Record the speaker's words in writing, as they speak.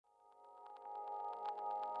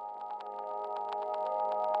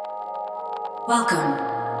Welcome.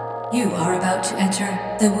 You are about to enter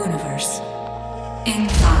the Wooniverse. In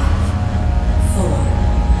 5, 4,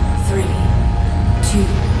 3, 2,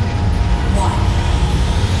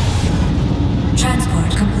 1.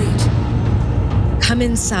 Transport complete. Come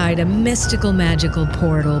inside a mystical, magical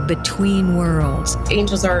portal between worlds.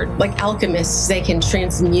 Angels are like alchemists. They can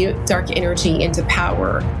transmute dark energy into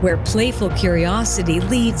power. Where playful curiosity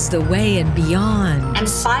leads the way and beyond. And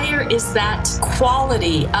fire is that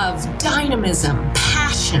quality of dynamism,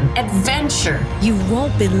 passion, adventure. You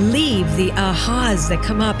won't believe the ahas that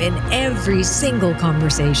come up in every single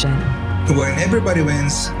conversation. When everybody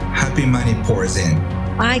wins, happy money pours in.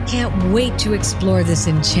 I can't wait to explore this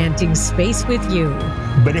enchanting space with you.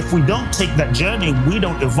 But if we don't take that journey, we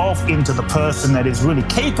don't evolve into the person that is really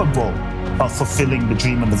capable of fulfilling the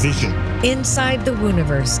dream and the vision. Inside the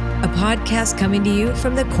Wooniverse, a podcast coming to you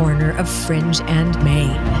from the corner of Fringe and Maine.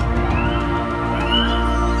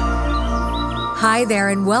 Hi there,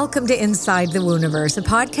 and welcome to Inside the Wooniverse, a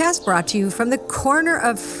podcast brought to you from the corner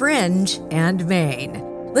of Fringe and Maine.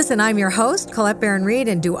 Listen, I'm your host, Colette Barron-Reed,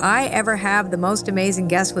 and do I ever have the most amazing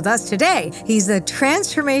guest with us today? He's a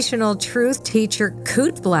transformational truth teacher,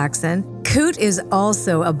 Kute Blackson. Kute is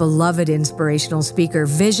also a beloved inspirational speaker,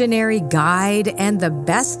 visionary guide, and the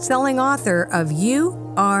best-selling author of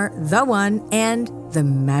You Are the One and The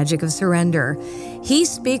Magic of Surrender. He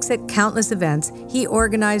speaks at countless events. He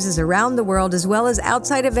organizes around the world as well as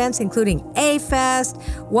outside events, including A-Fest,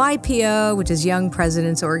 YPO, which is Young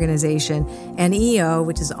Presidents Organization, and EO,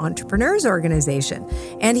 which is Entrepreneurs Organization.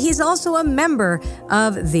 And he's also a member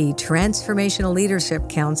of the Transformational Leadership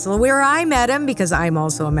Council, where I met him because I'm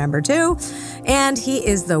also a member too. And he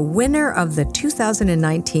is the winner of the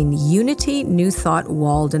 2019 Unity New Thought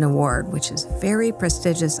Walden Award, which is very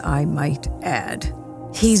prestigious, I might add.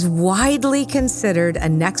 He's widely considered a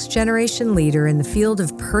next-generation leader in the field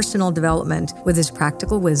of personal development with his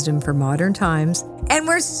practical wisdom for modern times. And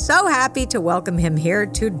we're so happy to welcome him here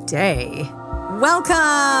today.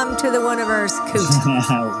 Welcome to the Wooniverse,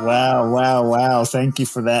 Kute. Wow. Thank you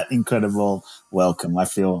for that incredible welcome.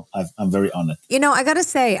 I'm very honored. You know, I got to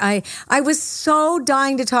say, I was so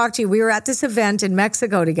dying to talk to you. We were at this event in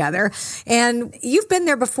Mexico together, and you've been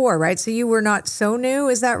there before, right? So you were not so new,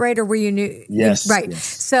 is that right? Or were you new? Yes. Right. Yes.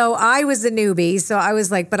 So I was the newbie. So I was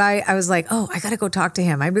like, oh, I got to go talk to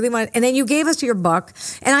him. I really want, and then you gave us your book,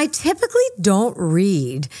 and I typically don't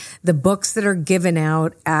read the books that are given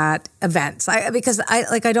out at events because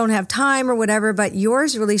I don't have time or whatever, but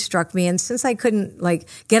yours really struck me. And since I couldn't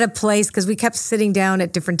get a place, because we kept sitting down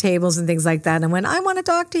at different tables and things like that, and I went, I want to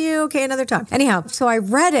talk to you. Okay, another time. Anyhow, so I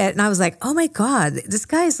read it and I was like, oh my God, this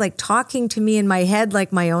guy is talking to me in my head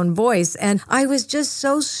like my own voice. And I was just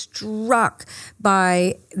so struck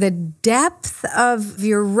by the depth of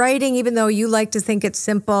your writing, even though you like to think it's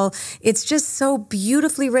simple. It's just so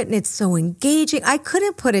beautifully written. It's so engaging. I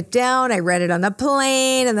couldn't put it down. I read it on the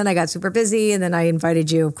plane, and then I got super busy, and then I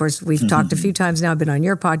invited you. Of course, we've talked a few times now. I've been on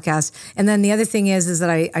your podcast. And then the other thing is that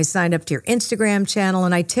I signed up to your Instagram channel,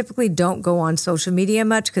 and I typically don't go on social media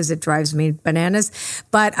much because it drives me bananas.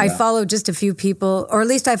 But I follow just a few people, or at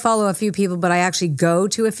least I follow a few people, but I actually go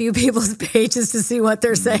to a few people's pages to see what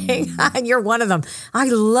they're saying. And you're one of them. I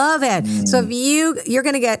love it. So if you're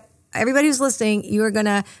going to get, everybody who's listening, you are going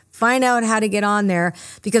to find out how to get on there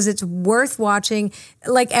because it's worth watching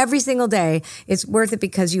every single day. It's worth it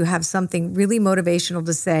because you have something really motivational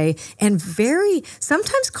to say and very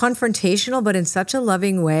sometimes confrontational, but in such a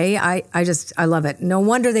loving way. I love it. No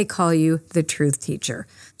wonder they call you the truth teacher.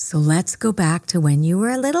 So let's go back to when you were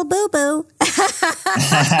a little boo-boo.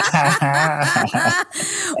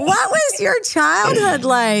 What was your childhood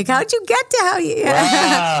like? How'd you get to how you...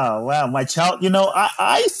 Wow. My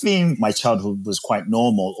I think my childhood was quite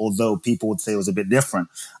normal, although people would say it was a bit different.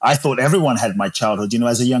 I thought everyone had my childhood.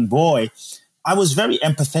 As a young boy, I was a very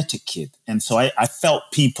empathetic kid. And so I felt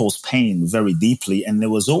people's pain very deeply. And there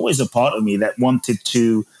was always a part of me that wanted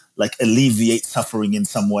to alleviate suffering in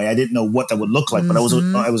some way. I didn't know what that would look like, but I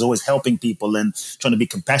was always helping people and trying to be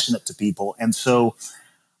compassionate to people. And so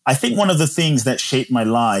I think one of the things that shaped my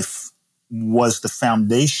life was the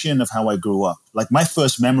foundation of how I grew up. My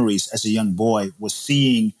first memories as a young boy was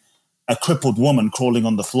seeing a crippled woman crawling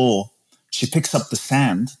on the floor. She picks up the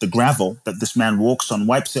sand, the gravel that this man walks on,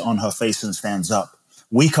 wipes it on her face and stands up.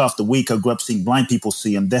 Week after week, I grew up seeing blind people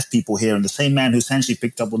see and deaf people hear. And the same man whose hand she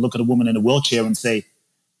picked up would look at a woman in a wheelchair and say,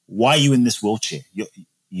 why are you in this wheelchair?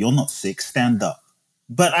 You're not sick. Stand up.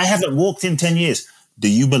 But I haven't walked in 10 years. Do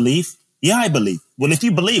you believe? Yeah, I believe. Well, if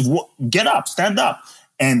you believe, get up, stand up.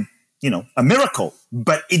 And, a miracle.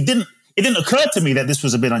 But it it didn't occur to me that this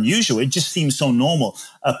was a bit unusual. It just seemed so normal.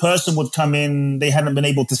 A person would come in, they hadn't been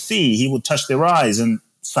able to see. He would touch their eyes and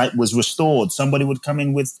sight was restored. Somebody would come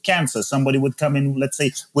in with cancer. Somebody would come in, let's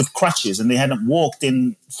say, with crutches, and they hadn't walked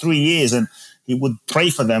in 3 years, and he would pray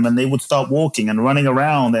for them and they would start walking and running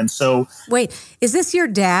around. And so... Wait, is this your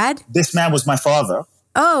dad? This man was my father.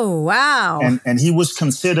 Oh, wow. And he was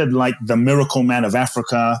considered like the miracle man of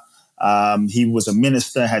Africa. He was a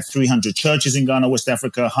minister, had 300 churches in Ghana, West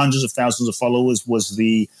Africa, hundreds of thousands of followers, was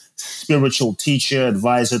the spiritual teacher,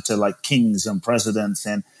 advisor to like kings and presidents,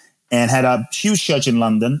 and had a huge church in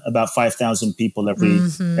London, about 5,000 people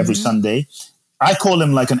every Sunday. I call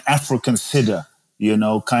him like an African Siddha, you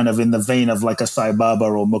know, kind of in the vein of like a Sai Baba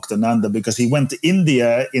or Muktananda, because he went to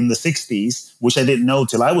India in the 60s, which I didn't know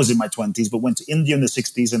till I was in my 20s, but went to India in the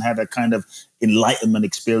 60s and had a kind of enlightenment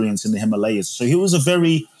experience in the Himalayas. So he was a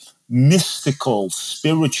very mystical,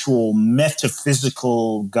 spiritual,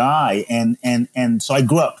 metaphysical guy. And so I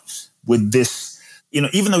grew up with this, you know,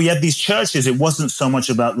 even though he had these churches, it wasn't so much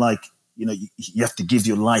about like, you know, you have to give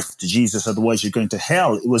your life to Jesus, otherwise you're going to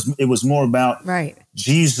hell. It was more about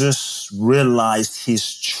Jesus realized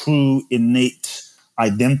his true innate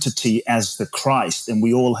identity as the Christ, and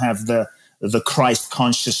we all have the Christ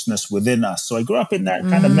consciousness within us. So I grew up in that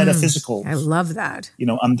kind of metaphysical. I love that. You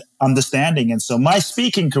know, understanding. And so my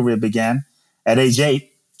speaking career began at age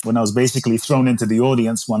 8 when I was basically thrown into the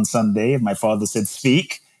audience one Sunday. My father said,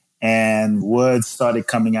 speak, and words started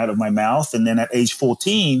coming out of my mouth. And then at age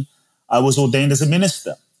 14, I was ordained as a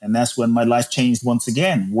minister. And that's when my life changed once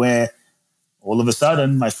again, where all of a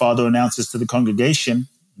sudden my father announces to the congregation,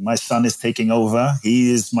 my son is taking over.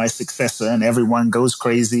 He is my successor, and everyone goes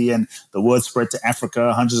crazy. And the word spread to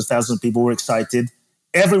Africa. Hundreds of thousands of people were excited.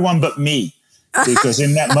 Everyone but me, because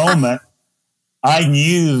in that moment, I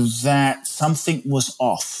knew that something was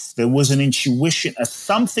off. There was an intuition,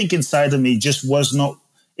 something inside of me just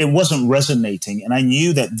wasn't resonating. And I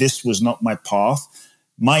knew that this was not my path.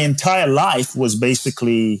 My entire life was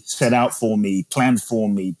basically set out for me, planned for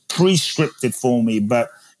me, pre-scripted for me, but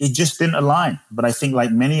it just didn't align. But I think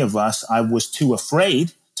like many of us, I was too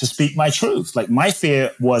afraid to speak my truth. Like my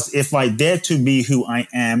fear was, if I dare to be who I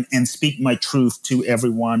am and speak my truth to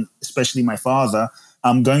everyone, especially my father,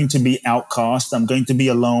 I'm going to be outcast. I'm going to be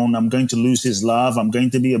alone. I'm going to lose his love. I'm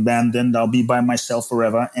going to be abandoned. I'll be by myself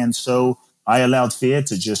forever. And so I allowed fear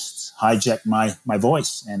to just hijack my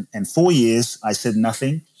voice. And 4 years, I said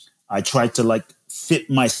nothing. I tried to like fit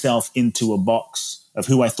myself into a box of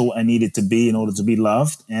who I thought I needed to be in order to be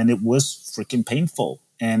loved. And it was freaking painful.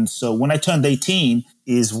 And so when I turned 18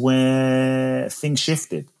 is where things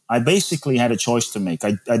shifted. I basically had a choice to make.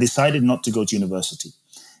 I decided not to go to university.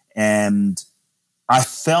 And I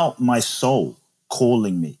felt my soul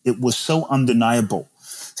calling me. It was so undeniable.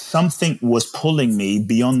 Something was pulling me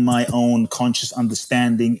beyond my own conscious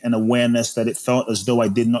understanding and awareness, that it felt as though I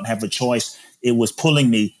did not have a choice. It was pulling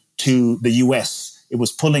me to the US. It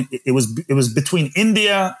was between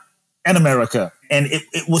India and America. And it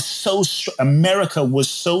was so, America was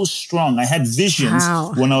so strong. I had visions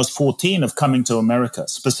when I was 14 of coming to America,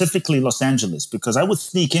 specifically Los Angeles, because I would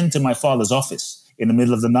sneak into my father's office in the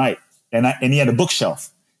middle of the night. And he had a bookshelf,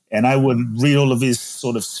 and I would read all of his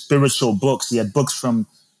sort of spiritual books. He had books from,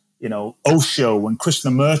 you know, Osho and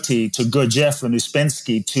Krishnamurti to Gurdjieff and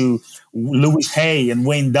Uspensky to Louis Hay and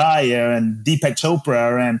Wayne Dyer and Deepak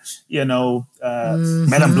Chopra and, you know,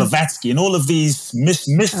 Madame Blavatsky and all of these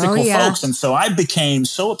mystical folks. And so I became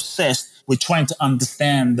so obsessed with trying to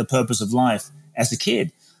understand the purpose of life as a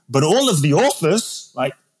kid. But all of the authors,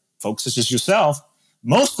 like folks such as yourself,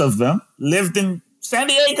 most of them lived in San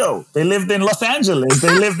Diego. They lived in Los Angeles.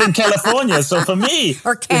 They lived in California. So for me...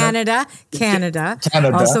 Or Canada. You know, Canada.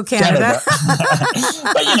 Also Canada.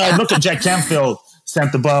 But, you know, I looked at Jack Canfield,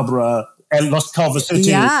 Santa Barbara, and Culver City.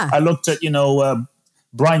 Yeah. I looked at, you know,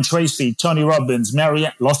 Brian Tracy, Tony Robbins,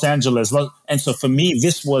 Los Angeles. And so for me,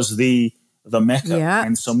 this was the Mecca. Yeah.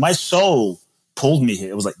 And so my soul pulled me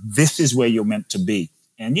here. It was like, this is where you're meant to be.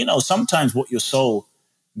 And, you know, sometimes what your soul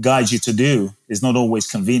guides you to do is not always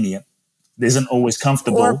convenient. It isn't always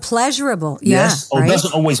comfortable. Or pleasurable. Yes. Yeah, or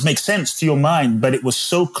doesn't always make sense to your mind, but it was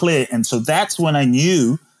so clear. And so that's when I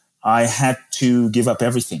knew I had to give up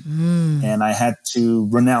everything and I had to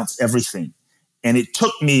renounce everything. And it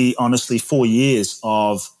took me, honestly, 4 years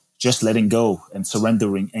of just letting go and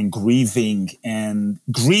surrendering and grieving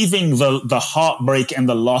the heartbreak and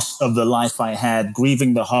the loss of the life I had,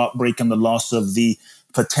 grieving the heartbreak and the loss of the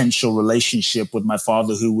potential relationship with my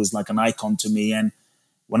father, who was like an icon to me. And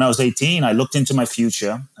when I was 18, I looked into my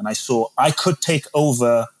future and I saw I could take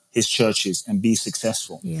over his churches and be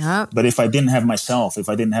successful. Yeah. But if I didn't have myself, if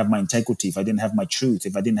I didn't have my integrity, if I didn't have my truth,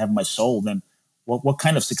 if I didn't have my soul, then what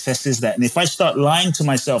kind of success is that? And if I start lying to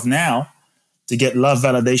myself now to get love,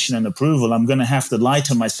 validation, and approval, I'm going to have to lie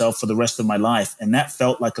to myself for the rest of my life. And that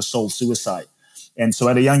felt like a soul suicide. And so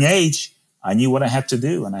at a young age, I knew what I had to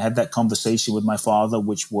do. And I had that conversation with my father,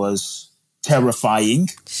 which was terrifying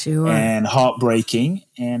and heartbreaking.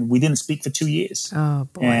 And we didn't speak for 2 years. Oh,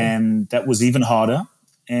 boy. And that was even harder.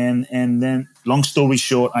 And then, long story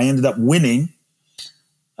short, I ended up winning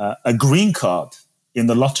a green card in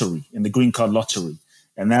the green card lottery.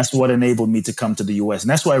 And that's what enabled me to come to the US. And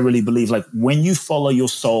that's why I really believe, like, when you follow your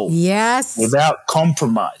soul without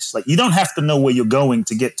compromise, like, you don't have to know where you're going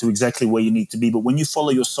to get to exactly where you need to be. But when you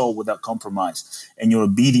follow your soul without compromise and you're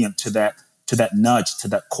obedient to that nudge, to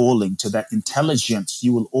that calling, to that intelligence,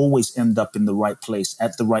 you will always end up in the right place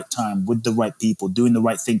at the right time with the right people, doing the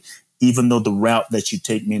right thing, even though the route that you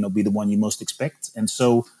take may not be the one you most expect. And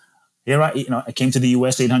so here I came to the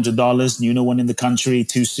US, $800, knew no one in the country,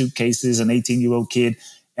 2 suitcases, an 18-year-old kid.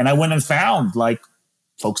 And I went and found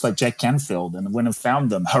folks like Jack Canfield, and I went and found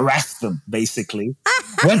them, harassed them, basically.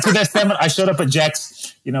 Went to their seminar. I showed up at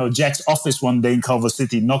Jack's office one day in Culver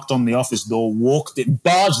City, knocked on the office door,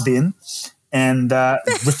 barged in, and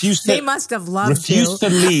refused They must have loved to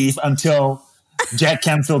leave until Jack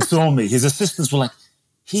Canfield saw me. His assistants were like,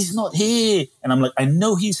 "He's not here." And I'm like, "I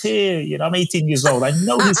know he's here. I'm 18 years old. I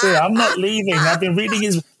know he's here. I'm not leaving. I've been reading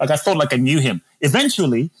his..." I felt like I knew him.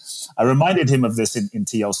 Eventually, I reminded him of this in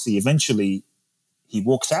TLC. Eventually, he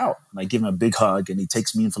walks out and I give him a big hug and he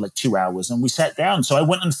takes me in for 2 hours and we sat down. So I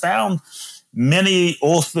went and found many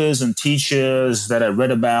authors and teachers that I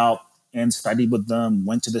read about and studied with them,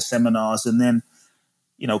 went to the seminars, and then,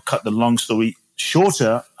 cut the long story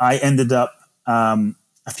shorter, I ended up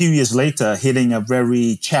a few years later hitting a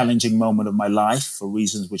very challenging moment of my life for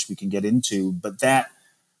reasons which we can get into. But that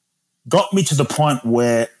got me to the point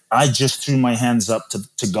where I just threw my hands up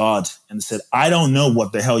to God and said, "I don't know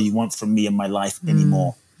what the hell you want from me in my life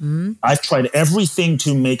anymore. Mm-hmm. I've tried everything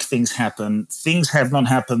to make things happen. Things have not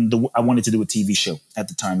happened. I wanted to do a TV show at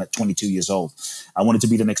the time at 22 years old. I wanted to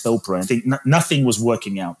be the next Oprah. I think nothing was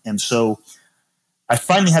working out. And so I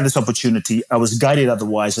finally had this opportunity. I was guided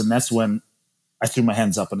otherwise. And that's when I threw my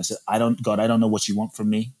hands up and I said, God, I don't know what you want from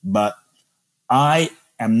me, but I'm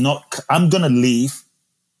going to leave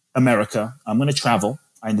America. I'm going to travel.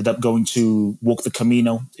 I ended up going to walk the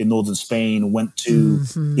Camino in northern Spain, went to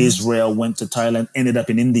Israel, went to Thailand, ended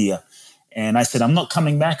up in India. And I said, I'm not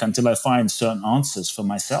coming back until I find certain answers for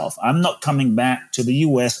myself. I'm not coming back to the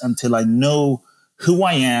US until I know who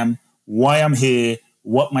I am, why I'm here,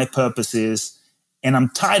 what my purpose is. And I'm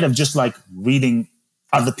tired of just reading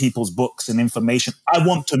other people's books and information. I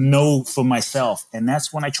want to know for myself. And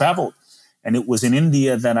that's when I traveled. And it was in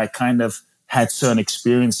India that I kind of had certain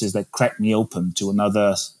experiences that cracked me open to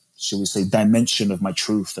another, shall we say, dimension of my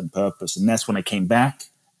truth and purpose. And that's when I came back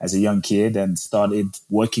as a young kid and started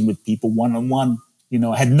working with people one-on-one.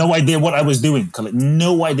 I had no idea what I was doing.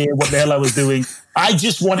 No idea what the hell I was doing. I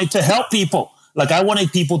just wanted to help people. I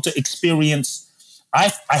wanted people to experience.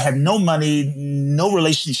 I had no money, no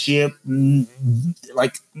relationship, nothing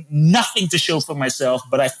to show for myself,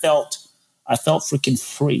 but I felt freaking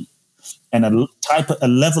free. And a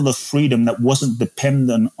level of freedom that wasn't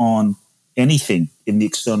dependent on anything in the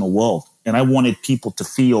external world. And I wanted people to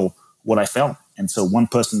feel what I felt. And so one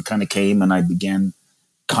person kind of came and I began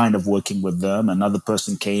kind of working with them. Another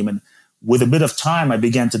person came, and with a bit of time, I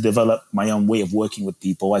began to develop my own way of working with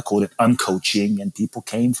people. I called it uncoaching, and people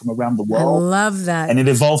came from around the world. I love that. And it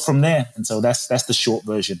evolved from there. And so that's the short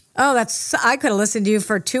version. Oh, I could have listened to you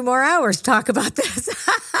for 2 more hours talk about this.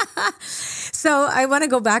 So I want to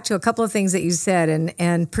go back to a couple of things that you said,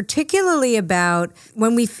 and particularly about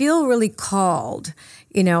when we feel really called,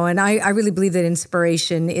 and I really believe that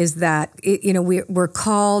inspiration is that, we're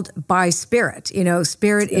called by spirit.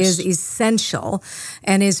 Spirit is essential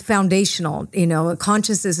and is foundational.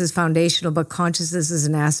 Consciousness is foundational, but consciousness is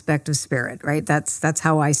an aspect of spirit, right? That's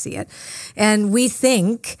how I see it. And we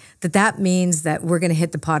think that means that we're going to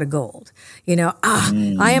hit the pot of gold.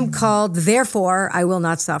 I am called, therefore I will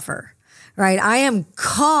not suffer. Right. I am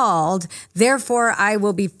called, therefore I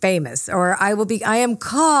will be famous, or I am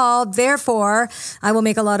called, therefore I will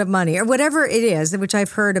make a lot of money, or whatever it is, which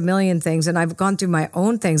I've heard a million things. And I've gone through my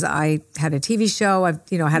own things. I had a TV show, I've,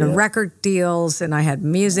 had a record deals, and I had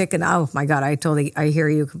music, and oh my God, I hear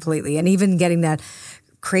you completely. And even getting that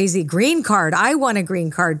crazy green card. I won a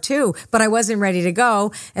green card too, but I wasn't ready to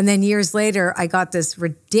go. And then years later, I got this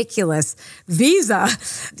ridiculous visa,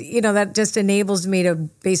 that just enables me to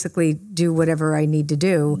basically do whatever I need to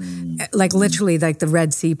do. Like literally like the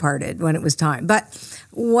Red Sea parted when it was time. But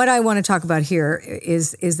what I want to talk about here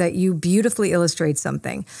is that you beautifully illustrate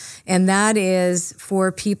something. And that is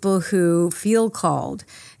for people who feel called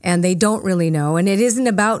and they don't really know. And it isn't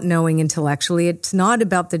about knowing intellectually. It's not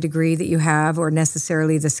about the degree that you have or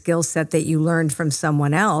necessarily the skill set that you learned from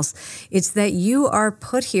someone else. It's that you are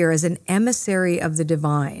put here as an emissary of the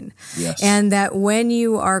divine. Yes. And that when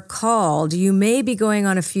you are called, you may be going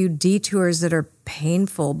on a few detours that are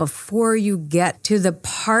painful before you get to the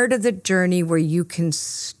part of the journey where you can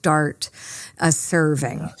start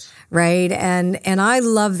serving. Yes. Right. And I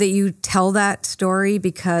love that you tell that story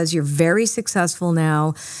because you're very successful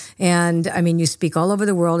now. And I mean, you speak all over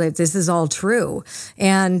the world. This is all true.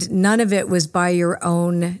 And none of it was by your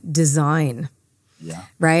own design. Yeah.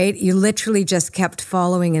 Right. You literally just kept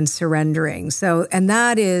following and surrendering. So, and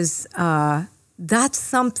that is, that's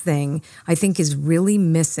something I think is really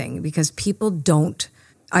missing because people don't,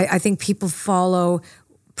 I think people follow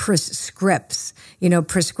scripts,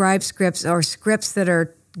 prescribed scripts or scripts that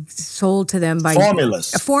are sold to them by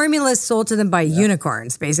formulas sold to them by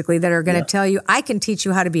unicorns, basically, that are going to tell you, I can teach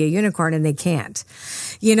you how to be a unicorn, and they can't.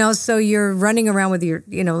 So you're running around with your,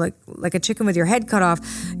 like a chicken with your head cut off,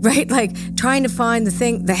 right? Like trying to find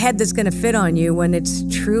the head that's going to fit on you when it's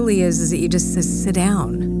truly is that you just sit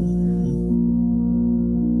down.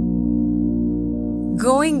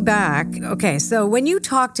 Going back, okay, so when you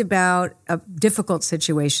talked about a difficult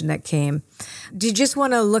situation that came, do you just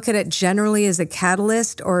want to look at it generally as a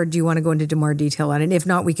catalyst, or do you want to go into more detail on it? If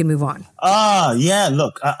not, we can move on. Yeah.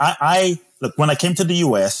 Look, I when I came to the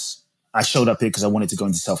US, I showed up here because I wanted to go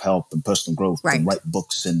into self-help and personal growth and write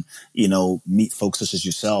books and, meet folks such as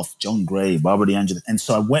yourself, John Gray, Barbara DeAngelo. And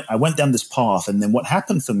so I went down this path. And then what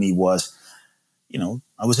happened for me was,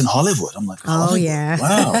 I was in Hollywood. I'm like, Hollywood, yeah.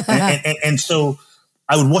 Wow. and so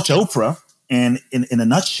I would watch Oprah, and in a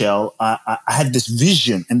nutshell, I had this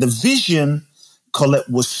vision. And the vision, Colette,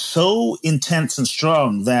 was so intense and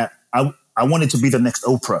strong that I wanted to be the next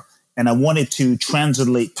Oprah. And I wanted to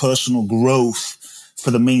translate personal growth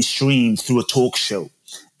for the mainstream through a talk show.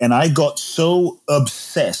 And I got so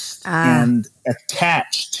obsessed and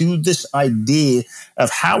attached to this idea of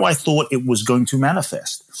how I thought it was going to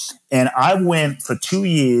manifest. And I went for 2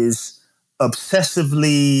 years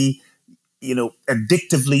obsessively,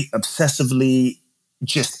 addictively, obsessively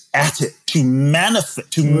just at it to manifest,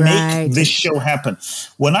 to make this show happen.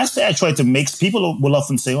 When I say I tried to make, people will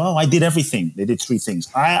often say, oh, I did everything. They did 3 things.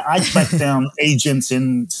 I tracked down agents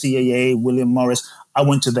in CAA, William Morris. I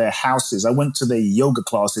went to their houses. I went to their yoga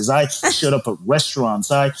classes. I showed up at restaurants.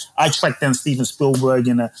 I tracked down Steven Spielberg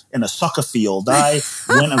in a soccer field. I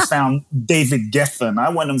went and found David Geffen. I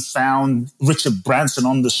went and found Richard Branson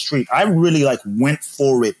on the street. I really went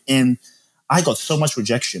for it. And I got so much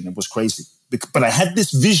rejection. It was crazy. But I had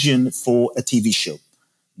this vision for a TV show,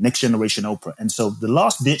 Next Generation Oprah. And so the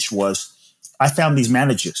last ditch was I found these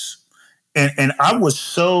managers. And I was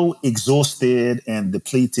so exhausted and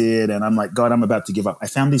depleted. And I'm like, God, I'm about to give up. I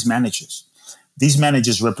found these managers. These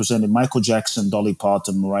managers represented Michael Jackson, Dolly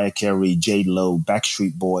Parton, Mariah Carey, J-Lo,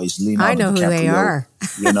 Backstreet Boys, Leonardo DiCaprio. I know who they are.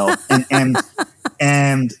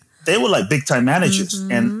 And they were like big time managers.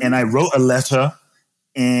 Mm-hmm. And I wrote a letter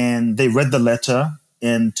and they read the letter.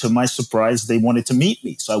 And to my surprise, they wanted to meet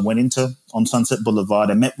me. So I went on Sunset Boulevard.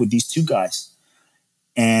 I met with these 2 guys.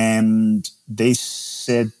 And they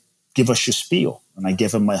said, give us your spiel. And I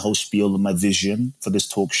gave them my whole spiel and my vision for this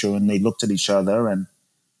talk show. And they looked at each other and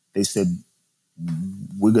they said,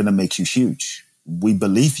 we're going to make you huge. We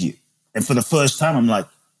believe you. And for the first time, I'm like,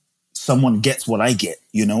 someone gets what I get,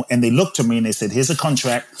 And they looked at me and they said, here's a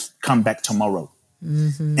contract. Come back tomorrow.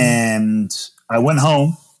 Mm-hmm. And I went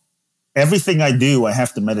home. Everything I do, I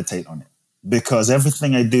have to meditate on it because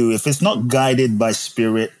everything I do, if it's not guided by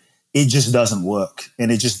spirit, it just doesn't work.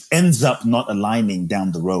 And it just ends up not aligning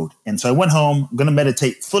down the road. And so I went home, I'm going to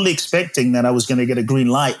meditate, fully expecting that I was going to get a green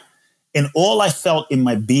light. And all I felt in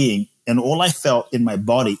my being and all I felt in my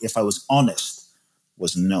body, if I was honest,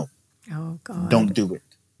 was no. Oh, God. Don't do it.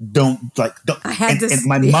 Don't. And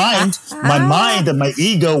my mind and my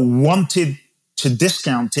ego wanted to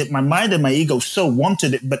discount it. My mind and my ego so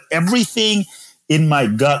wanted it, but everything in my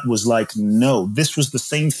gut was like, no. This was the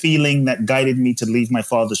same feeling that guided me to leave my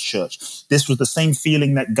father's church. This was the same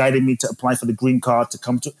feeling that guided me to apply for the green card, to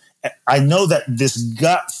come to. I know that this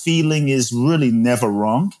gut feeling is really never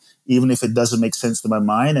wrong, even if it doesn't make sense to my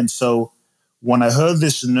mind. And so when I heard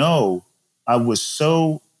this no, I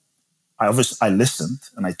I listened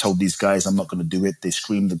and I told these guys I'm not going to do it. They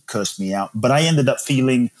screamed and cursed me out. But I ended up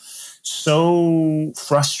feeling so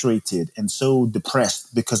frustrated and so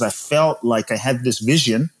depressed because I felt like I had this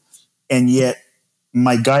vision, and yet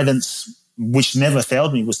my guidance, which never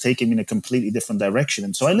failed me, was taking me in a completely different direction.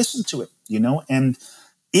 And so I listened to it, and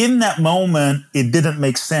in that moment, it didn't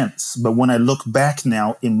make sense. But when I look back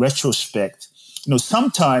now in retrospect,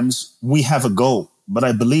 sometimes we have a goal, but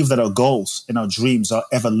I believe that our goals and our dreams are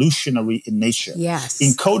evolutionary in nature. Yes.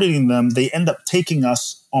 Encoding them, they end up taking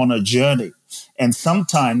us on a journey. And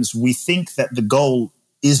sometimes we think that the goal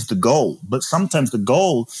is the goal, but sometimes the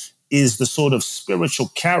goal is the sort of spiritual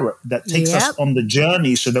carrot that takes us on the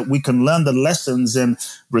journey so that we can learn the lessons and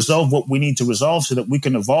resolve what we need to resolve so that we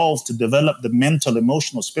can evolve to develop the mental,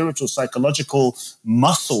 emotional, spiritual, psychological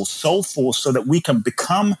muscle, soul force, so that we can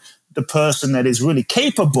become the person that is really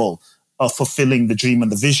capable of fulfilling the dream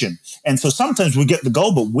and the vision. And so sometimes we get the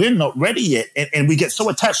goal, but we're not ready yet. And we get so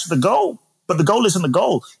attached to the goal, but the goal isn't the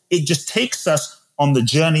goal. It just takes us on the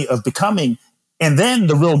journey of becoming. And then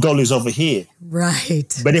the real goal is over here.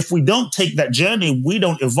 Right. But if we don't take that journey, we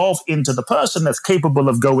don't evolve into the person that's capable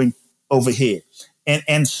of going over here.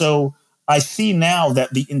 And so I see now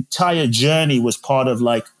that the entire journey was part of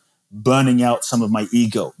like burning out some of my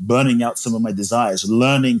ego, burning out some of my desires,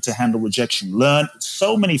 learning to handle rejection, learn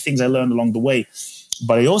so many things I learned along the way.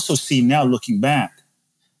 But I also see now, looking back,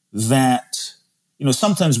 that,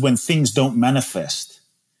 sometimes when things don't manifest,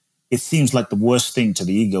 it seems like the worst thing to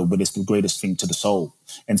the ego, but it's the greatest thing to the soul.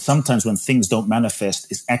 And sometimes when things don't manifest,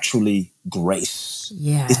 it's actually grace.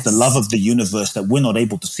 Yes. It's the love of the universe that we're not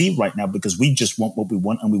able to see right now because we just want what we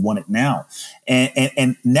want and we want it now.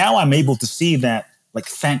 And now I'm able to see that, like,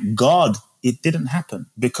 thank God it didn't happen.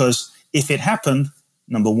 Because if it happened,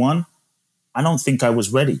 number one, I don't think I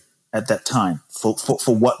was ready at that time for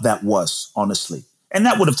what that was, honestly. And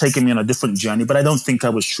that would have taken me on a different journey, but I don't think I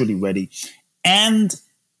was truly ready. And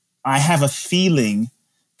I have a feeling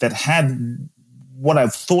that had what I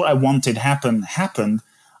thought I wanted happened,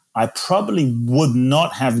 I probably would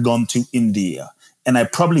not have gone to India. And I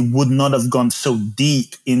probably would not have gone so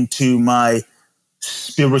deep into my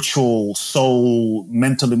spiritual, soul,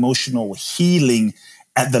 mental, emotional healing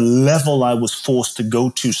at the level I was forced to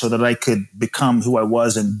go to so that I could become who I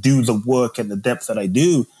was and do the work at the depth that I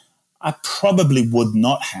do. I probably would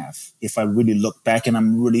not have if I really look back and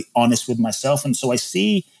I'm really honest with myself. And so I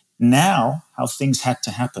see now how things had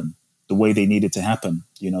to happen the way they needed to happen,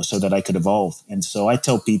 so that I could evolve. And so I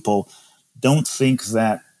tell people, don't think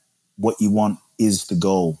that what you want is the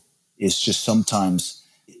goal. It's just sometimes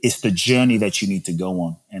it's the journey that you need to go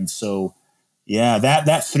on. And so,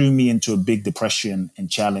 that threw me into a big depression and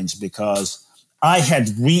challenge because I had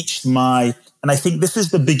reached and I think this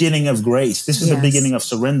is the beginning of grace. This is the beginning of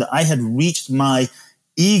surrender. I had reached my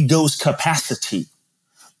ego's capacity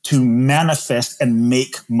to manifest and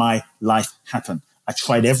make my life happen. I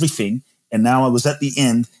tried everything, and now I was at the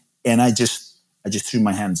end, and I just threw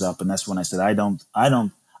my hands up, and that's when I said, I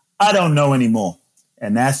don't know anymore.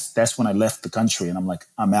 And that's when I left the country, and I'm like,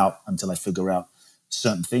 I'm out until I figure out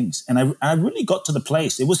certain things. And I really got to the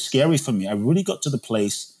place. It was scary for me. I really got to the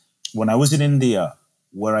place when I was in India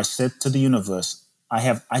where I said to the universe,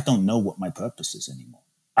 I don't know what my purpose is anymore.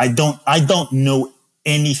 I don't know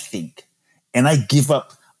anything, and I give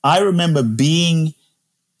up. I remember being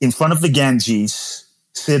in front of the Ganges,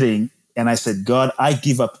 sitting, and I said, God, I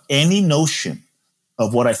give up any notion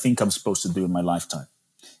of what I think I'm supposed to do in my lifetime.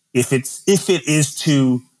 If it is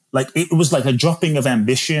to, like, it was like a dropping of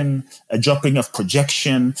ambition, a dropping of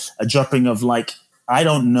projection, a dropping of, like, I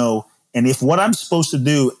don't know. And if what I'm supposed to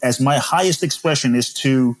do as my highest expression is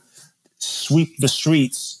to sweep the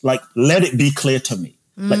streets, like, let it be clear to me.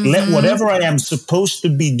 Like, let whatever I am supposed to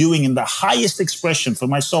be doing in the highest expression for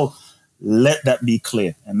my soul, let that be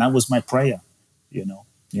clear. And that was my prayer,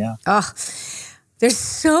 Yeah. Oh, there's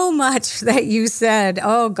so much that you said.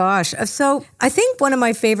 Oh, gosh. So I think one of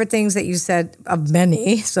my favorite things that you said, of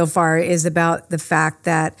many so far, is about the fact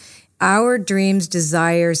that our dreams,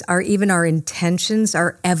 desires, even our intentions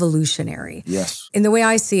are evolutionary. Yes. And the way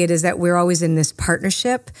I see it is that we're always in this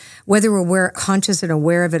partnership, whether we're conscious and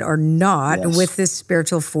aware of it or not, with this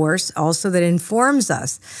spiritual force also that informs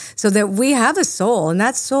us, so that we have a soul, and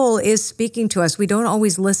that soul is speaking to us. We don't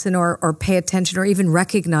always listen or pay attention or even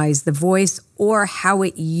recognize the voice or how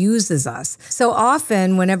it uses us. So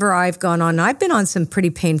often, whenever I've been on some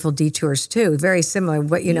pretty painful detours too, very similar.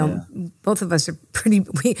 But, both of us are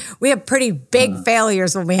we have pretty big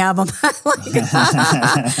failures when we have them.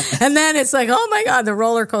 And then it's like, oh my God, the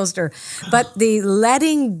roller coaster. But the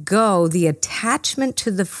letting go, the attachment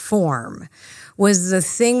to the form, was the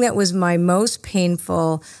thing that was my most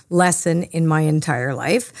painful lesson in my entire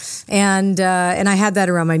life. And I had that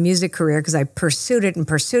around my music career because I pursued it and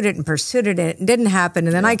pursued it and pursued it, and it didn't happen.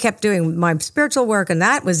 And then I kept doing my spiritual work, and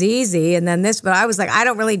that was easy. And then but I was like, I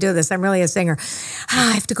don't really do this. I'm really a singer.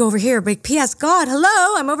 I have to go over here. But P.S. God,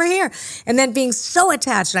 hello, I'm over here. And then being so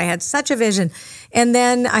attached, I had such a vision. And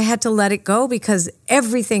then I had to let it go because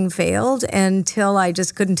everything failed until I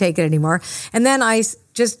just couldn't take it anymore. And then I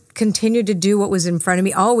just continued to do what was in front of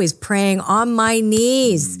me, always praying on my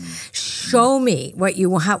knees. Show me what you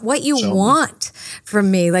want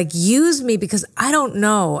from me. Like, use me, because I don't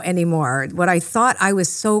know anymore what I thought I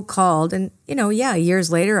was so called. And,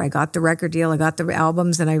 years later, I got the record deal, I got the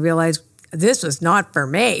albums, and I realized this was not for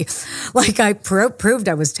me. Like, I proved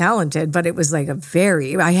I was talented, but it was like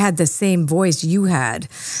I had the same voice you had,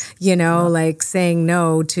 like saying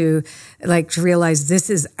no to realize this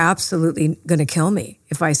is absolutely going to kill me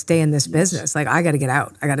if I stay in this business. Like, I got to get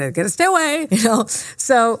out. I got to stay away,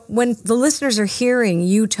 So when the listeners are hearing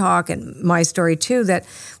you talk, and my story too, that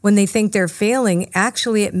when they think they're failing,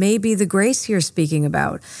 actually it may be the grace you're speaking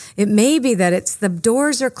about. It may be that it's the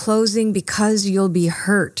doors are closing because you'll be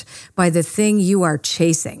hurt by the thing you are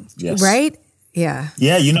chasing. Yes. Right? Yeah.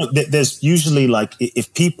 Yeah. There's usually, like,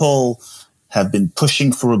 if people have been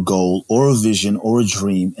pushing for a goal or a vision or a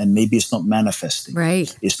dream, and maybe it's not manifesting.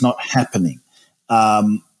 Right. It's not happening.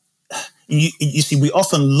 You see, we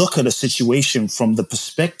often look at a situation from the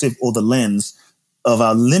perspective or the lens of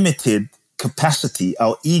our limited capacity,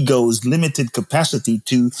 our ego's limited capacity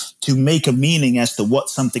to make a meaning as to what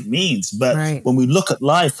something means. But when we look at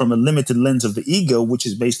life from a limited lens of the ego, which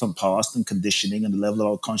is based on past and conditioning and the level of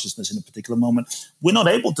our consciousness in a particular moment, we're not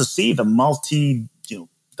able to see the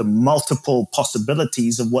multiple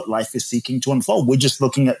possibilities of what life is seeking to unfold. We're just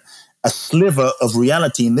looking at a sliver of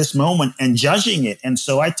reality in this moment and judging it. And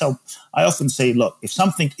so I often say, look, if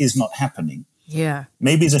something is not happening,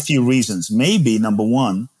 maybe there's a few reasons. Maybe, number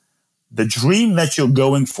one, the dream that you're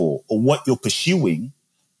going for or what you're pursuing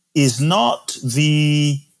is not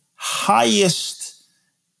the highest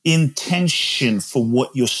intention for what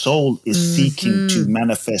your soul is seeking to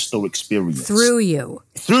manifest or experience. Through you.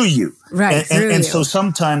 Right. And so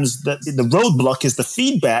sometimes the roadblock is the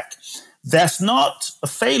feedback. That's not a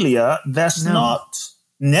failure. That's not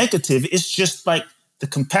negative. It's just like the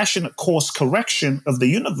compassionate course correction of the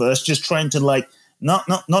universe, just trying to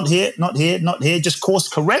not here, just course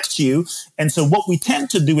correct you. And so what we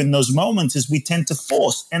tend to do in those moments is we tend to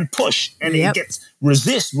force and push, and it gets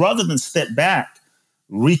resist rather than step back,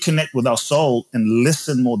 reconnect with our soul and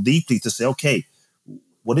listen more deeply to say, okay,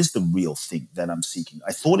 what is the real thing that I'm seeking?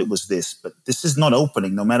 I thought it was this, but this is not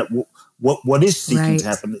opening no matter what is seeking to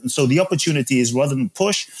happen. And so the opportunity is, rather than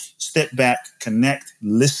push, step back, connect,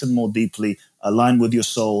 listen more deeply, align with your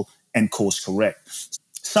soul, and course correct.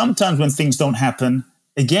 Sometimes when things don't happen,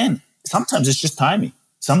 again, sometimes it's just timing.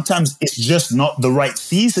 Sometimes it's just not the right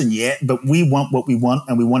season yet, but we want what we want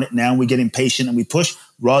and we want it now. And we get impatient and we push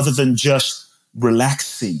rather than just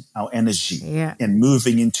relaxing our energy and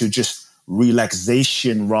moving into just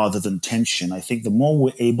relaxation rather than tension. I think the more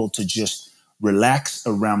we're able to just relax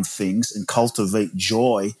around things and cultivate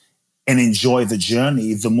joy and enjoy the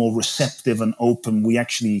journey, the more receptive and open we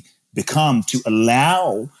actually become to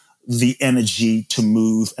allow the energy to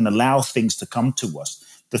move and allow things to come to us.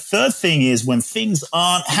 The third thing is, when things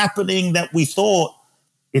aren't happening that we thought,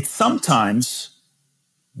 it's sometimes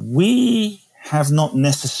we have not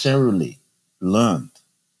necessarily learned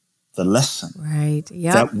the lesson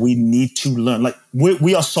that we need to learn. Like,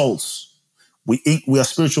 we are souls. We are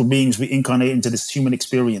spiritual beings. We incarnate into this human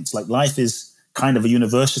experience. Like, life is kind of a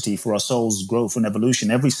university for our soul's growth and evolution.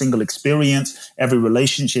 Every single experience, every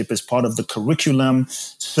relationship is part of the curriculum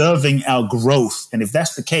serving our growth. And if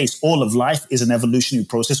that's the case, all of life is an evolutionary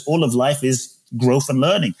process. All of life is growth and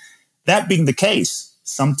learning. That being the case,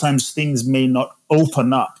 sometimes things may not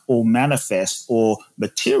open up or manifest or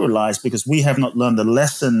materialize because we have not learned the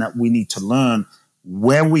lesson that we need to learn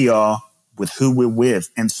where we are with who we're with.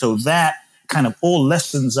 And so that kind of, all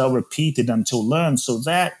lessons are repeated until learned. So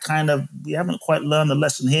that kind of, we haven't quite learned the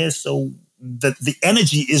lesson here. So the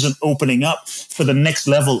energy isn't opening up for the next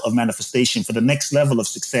level of manifestation, for the next level of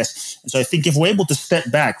success. And so I think if we're able to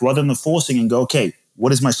step back rather than forcing and go, okay,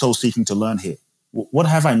 what is my soul seeking to learn here? What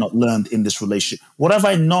have I not learned in this relationship? What have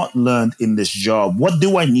I not learned in this job? What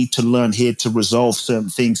do I need to learn here to resolve certain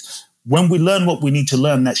things? When we learn what we need to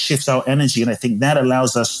learn, that shifts our energy. And I think that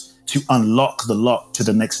allows us to unlock the lock to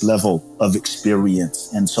the next level of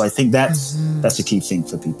experience. And so I think that's a key thing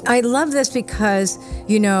for people. I love this because,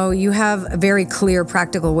 you have a very clear,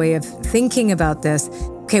 practical way of thinking about this.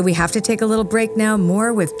 Okay, we have to take a little break now.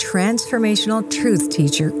 More with transformational truth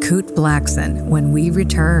teacher Kute Blackson when we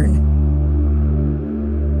return.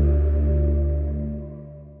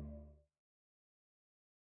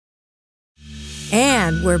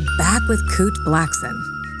 And we're back with Kute Blackson.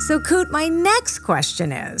 So, Kute, my next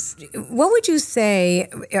question is, what would you say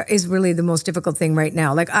is really the most difficult thing right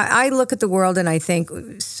now? Like, I look at the world and I think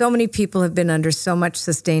so many people have been under so much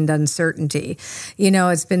sustained uncertainty. You know,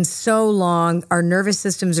 it's been so long. Our nervous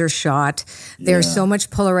systems are shot. There's so much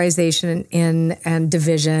polarization and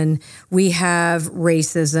division. We have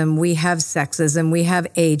racism. We have sexism. We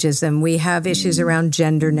have ageism. We have issues around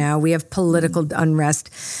gender now. We have political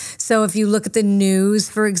unrest. So if you look at the news,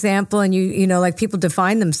 for example, and you know, like people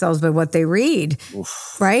define themselves by what they read,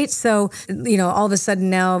 right? So, you know, all of a sudden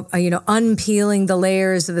now, you know, unpeeling the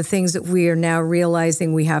layers of the things that we are now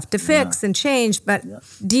realizing we have to fix and change. But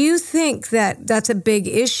do you think that that's a big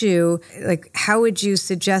issue? Like, how would you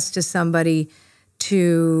suggest to somebody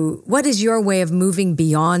what is your way of moving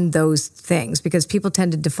beyond those things? Because people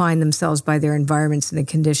tend to define themselves by their environments and the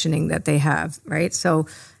conditioning that they have, right? So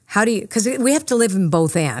how do you, because we have to live in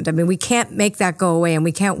both and. I mean, we can't make that go away and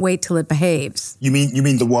we can't wait till it behaves. You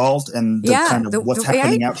mean the world and the kind of what's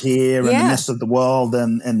happening out here and the mess of the world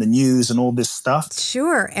and the news and all this stuff?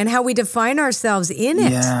 Sure. And how we define ourselves in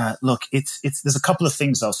it. Yeah. Look, there's a couple of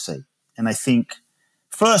things I'll say. And I think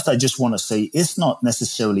first, I just want to say it's not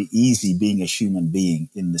necessarily easy being a human being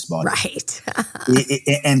in this body. Right.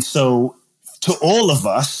 And so to all of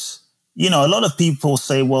us, you know, a lot of people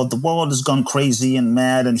say, well, the world has gone crazy and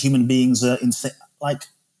mad and human beings are insane. Like,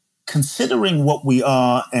 considering what we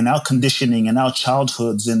are and our conditioning and our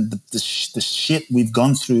childhoods and the shit we've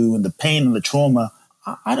gone through and the pain and the trauma,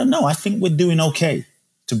 I don't know. I think we're doing okay,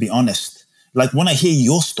 to be honest. Like, when I hear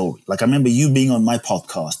your story, like I remember you being on my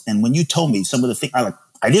podcast, and when you told me some of the things,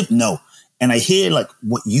 I didn't know. And I hear like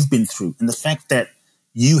what you've been through and the fact that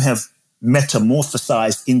you have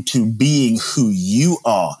metamorphosized into being who you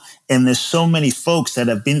are. And there's so many folks that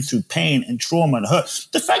have been through pain and trauma and hurt.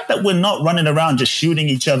 The fact that we're not running around just shooting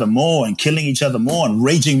each other more and killing each other more and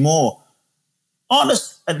raging more,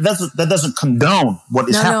 honest, that doesn't condone what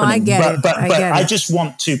is happening. No, I get it. But I just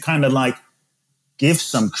want to kind of like give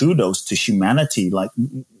some kudos to humanity. Like,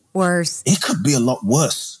 worse. It could be a lot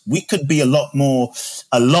worse. We could be a lot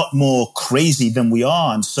more crazy than we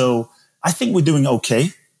are. And so I think we're doing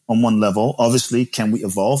okay on one level. Obviously, can we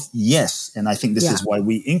evolve? Yes. And I think this is why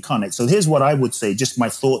we incarnate. So here's what I would say, just my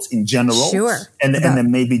thoughts in general. Sure. And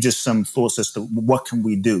then maybe just some thoughts as to what can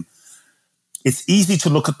we do. It's easy to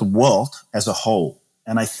look at the world as a whole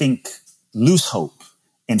and I think lose hope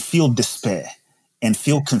and feel despair and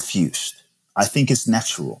feel confused. I think it's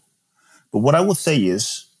natural. But what I would say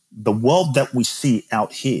is the world that we see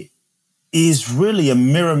out here is really a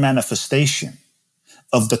mirror manifestation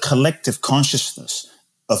of the collective consciousness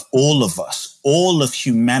of all of us, all of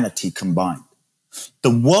humanity combined.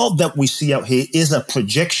 The world that we see out here is a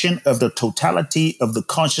projection of the totality of the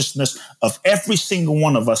consciousness of every single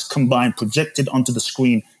one of us combined, projected onto the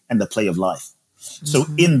screen and the play of life. Mm-hmm. So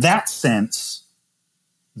in that sense,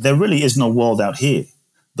 there really is no world out here.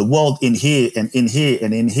 The world in here and in here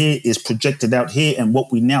and in here is projected out here. And what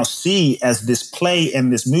we now see as this play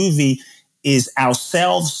and this movie is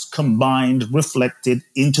ourselves combined, reflected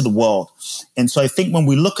into the world. And so I think when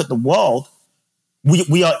we look at the world,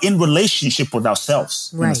 we are in relationship with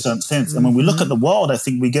ourselves in a certain sense. Mm-hmm. And when we look at the world, I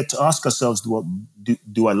think we get to ask ourselves,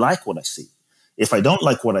 do I like what I see? If I don't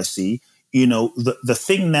like what I see, you know, the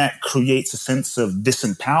thing that creates a sense of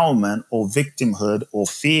disempowerment or victimhood or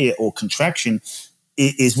fear or contraction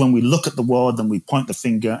is when we look at the world and we point the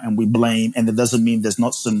finger and we blame. And it doesn't mean there's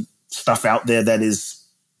not some stuff out there that is,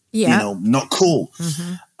 you know, not cool.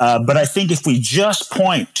 Mm-hmm. But I think if we just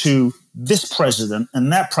point to this president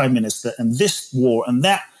and that prime minister and this war and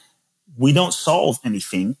that, we don't solve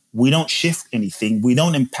anything. We don't shift anything. We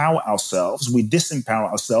don't empower ourselves. We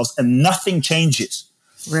disempower ourselves and nothing changes.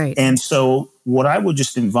 Right. And so what I would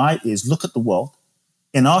just invite is look at the world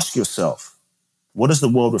and ask yourself, what does the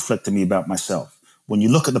world reflect to me about myself? When you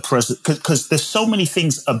look at the president, because there's so many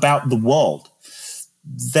things about the world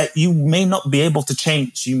that you may not be able to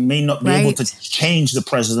change. You may not be able to change the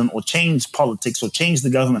president or change politics or change the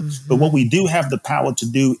government. Mm-hmm. But what we do have the power to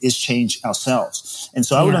do is change ourselves. And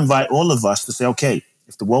so I would invite all of us to say, okay,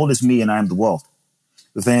 if the world is me and I am the world,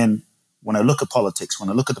 then when I look at politics, when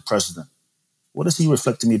I look at the president, what does he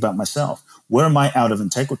reflect to me about myself? Where am I out of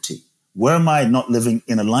integrity? Where am I not living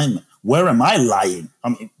in alignment? Where am I lying? I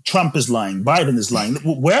mean, Trump is lying. Biden is lying.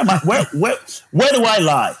 Where am I? Where do I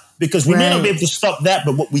lie? Because we may not be able to stop that,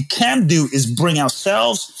 but what we can do is bring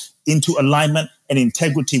ourselves into alignment and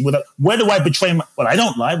integrity. Where do I betray well, I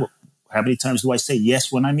don't lie. Well, how many times do I say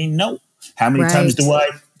yes when I mean no? How many times do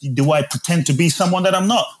I pretend to be someone that I'm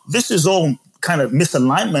not? This is all kind of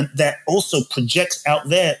misalignment that also projects out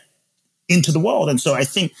there into the world. And so I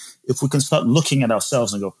think if we can start looking at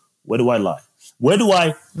ourselves and go, where do I lie? Where do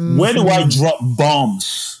I drop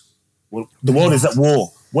bombs? Well, the world is at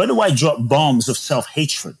war. Where do I drop bombs of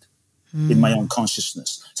self-hatred in my own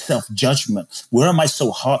consciousness? Self-judgment. Where am I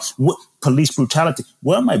so hard? Police brutality.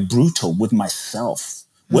 Where am I brutal with myself?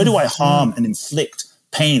 Where do I harm and inflict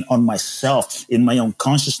pain on myself in my own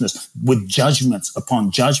consciousness with judgments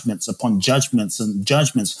upon judgments upon judgments and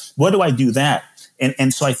judgments? Where do I do that?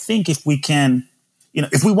 And so I think if we can,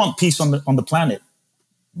 if we want peace on the planet,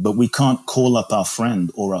 but we can't call up our friend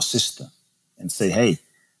or our sister and say, hey,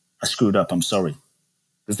 I screwed up, I'm sorry.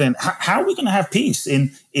 Because then how are we going to have peace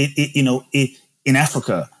in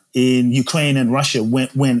Africa, in Ukraine and Russia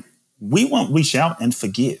when we won't reach out and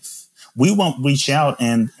forgive? We won't reach out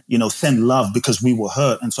and, send love because we were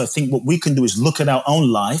hurt. And so I think what we can do is look at our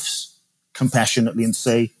own lives compassionately and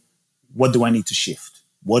say, what do I need to shift?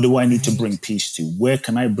 What do I need to bring peace to? Where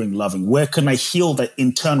can I bring loving? Where can I heal that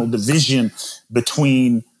internal division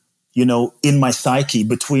between, in my psyche,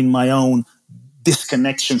 between my own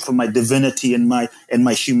disconnection from my divinity and my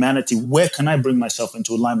humanity? Where can I bring myself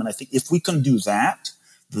into alignment? I think if we can do that,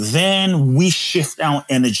 then we shift our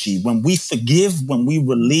energy. When we forgive, when we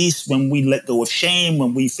release, when we let go of shame,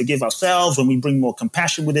 when we forgive ourselves, when we bring more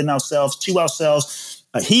compassion within ourselves, to ourselves,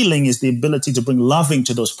 healing is the ability to bring loving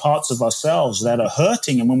to those parts of ourselves that are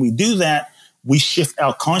hurting. And when we do that, we shift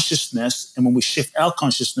our consciousness. And when we shift our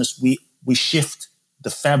consciousness, we shift the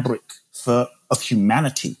fabric of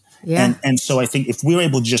humanity. Yeah. And so I think if we're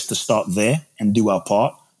able just to start there and do our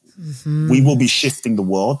part, we will be shifting the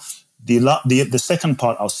world. The second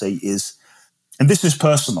part I'll say is, and this is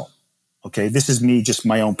personal, okay? This is me, just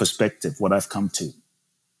my own perspective, what I've come to.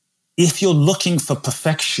 If you're looking for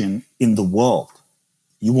perfection in the world,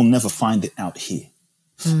 you will never find it out here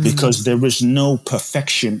because there is no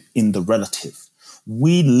perfection in the relative.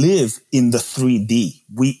 We live in the 3D.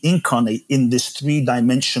 We incarnate in this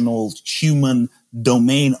 3-dimensional human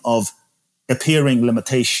domain of appearing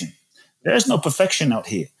limitation. There is no perfection out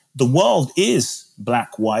here. The world is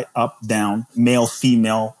black, white, up, down, male,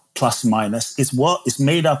 female, plus, minus. It's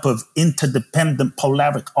made up of interdependent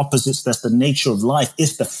polaric opposites. That's the nature of life.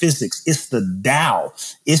 It's the physics. It's the Tao.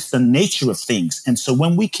 It's the nature of things. And so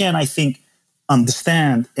when we can, I think,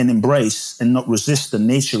 understand and embrace and not resist the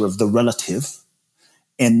nature of the relative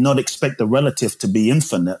and not expect the relative to be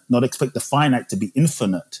infinite, not expect the finite to be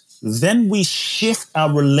infinite, then we shift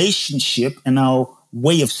our relationship and our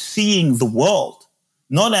way of seeing the world,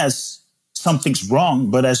 not as something's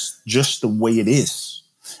wrong, but as just the way it is.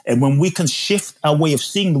 And when we can shift our way of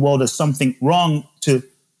seeing the world as something wrong to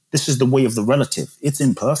this is the way of the relative. It's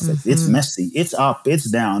imperfect. It's messy. It's up. It's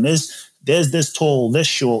down. There's tall. There's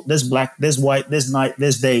short. There's black. There's white. There's night.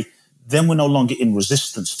 There's day. Then we're no longer in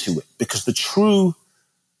resistance to it because the true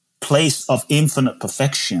place of infinite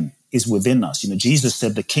perfection is within us. Jesus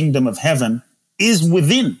said the kingdom of heaven is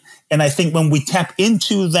within. And I think when we tap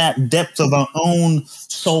into that depth of our own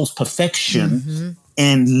soul's perfection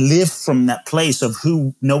and live from that place of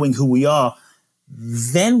knowing who we are,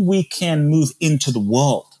 then we can move into the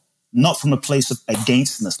world, not from a place of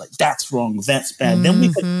againstness, like that's wrong, that's bad. Then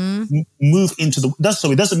we can move into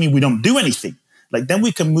so it doesn't mean we don't do anything. Like then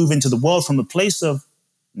we can move into the world from a place of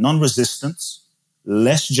non-resistance,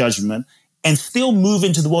 less judgment, and still move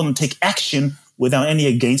into the world and take action without any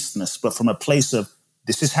againstness, but from a place of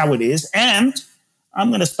this is how it is. And I'm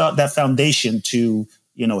going to start that foundation to,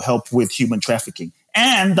 help with human trafficking.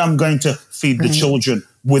 And I'm going to feed the children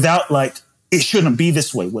without it shouldn't be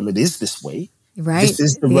this way. Well, it is this way. Right. This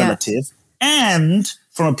is the relative. And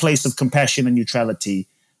from a place of compassion and neutrality,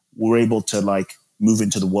 we're able to move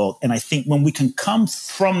into the world. And I think when we can come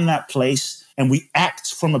from that place and we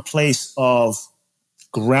act from a place of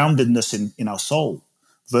groundedness in our soul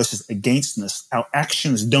versus againstness, our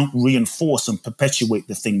actions don't reinforce and perpetuate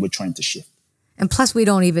the thing we're trying to shift. And plus, we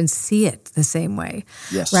don't even see it the same way,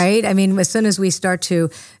 yes. Right? I mean, as soon as we start to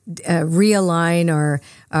realign or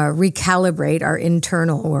recalibrate our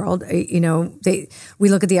internal world, we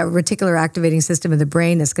look at the reticular activating system of the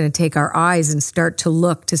brain that's going to take our eyes and start to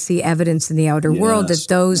look to see evidence in the outer world that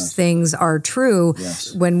those things are true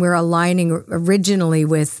when we're aligning originally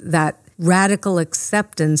with that radical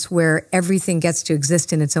acceptance where everything gets to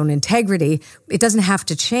exist in its own integrity. It doesn't have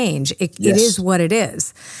to change. It is what it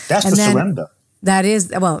is. That's surrender. That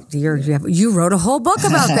is, well, you wrote a whole book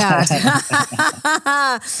about that.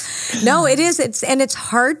 No, it is. It's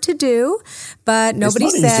hard to do, but nobody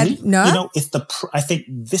said easy. no. You know, I think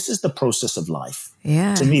this is the process of life.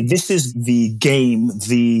 Yeah. To me, this is the game,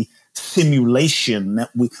 the simulation that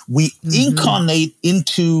we incarnate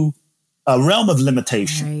into a realm of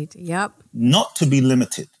limitation. Right. Yep. Not to be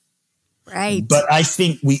limited. Right. But I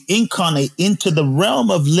think we incarnate into the realm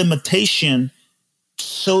of limitation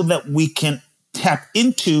so that we can tap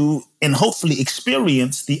into and hopefully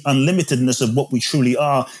experience the unlimitedness of what we truly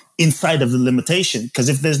are inside of the limitation. Because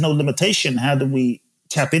if there's no limitation, how do we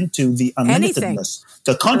tap into the unlimitedness?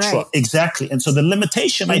 The contra, right. Exactly. And so the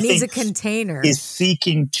limitation, I think, a container. Is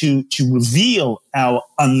seeking to reveal our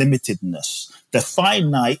unlimitedness. The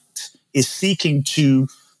finite is seeking to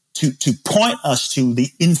point us to the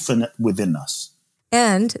infinite within us.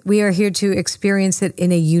 And we are here to experience it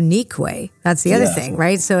in a unique way. That's the other thing,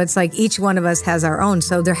 right? So it's like each one of us has our own.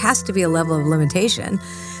 So there has to be a level of limitation,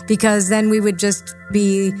 because then we would just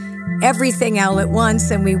be everything all at once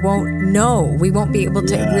and we won't know. We won't be able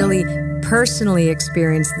to really personally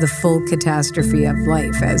experience the full catastrophe of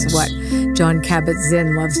life, as what John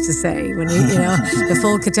Kabat-Zinn loves to say, when the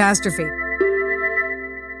full catastrophe.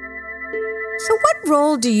 So what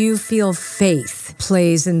role do you feel faith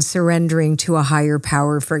plays in surrendering to a higher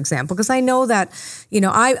power, for example? Because I know that,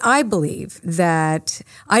 I believe that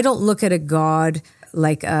I don't look at a God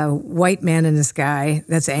like a white man in the sky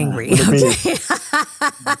that's angry. Okay?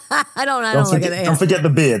 I don't look at it. Don't forget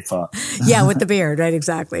the beard part. Yeah, with the beard, right?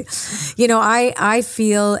 Exactly. I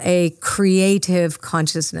feel a creative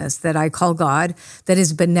consciousness that I call God, that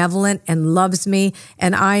is benevolent and loves me,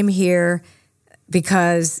 and I'm here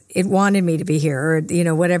because it wanted me to be here,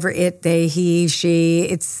 or, whatever it, they, he,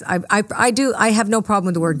 she, I have no problem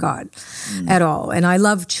with the word God at all. And I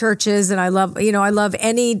love churches, and I love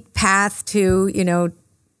any path to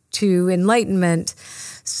enlightenment.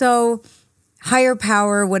 So higher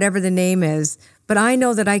power, whatever the name is, but I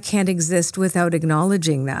know that I can't exist without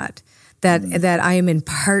acknowledging that I am in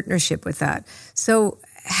partnership with that. So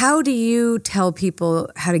how do you tell people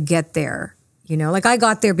how to get there? Like I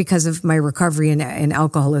got there because of my recovery in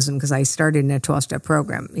alcoholism, because I started in a 12-step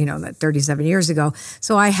program, that 37 years ago.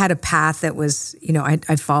 So I had a path that was,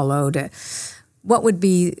 I followed. What would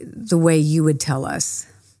be the way you would tell us?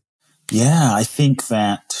 Yeah, I think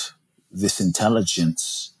that this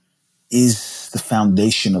intelligence is the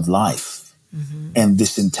foundation of life. Mm-hmm. And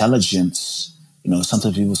this intelligence,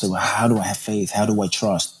 sometimes people say, well, how do I have faith? How do I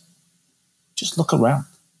trust? Just look around,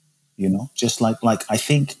 just like I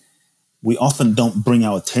think we often don't bring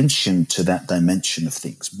our attention to that dimension of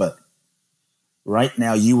things. But right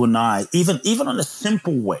now, you and I, even on a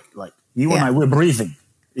simple way, like you and I, we're breathing.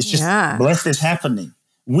 It's just breath is happening.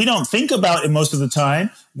 We don't think about it most of the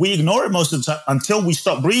time. We ignore it most of the time until we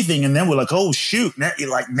stop breathing. And then we're like, oh, shoot.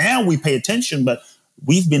 Now we pay attention. But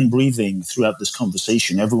we've been breathing throughout this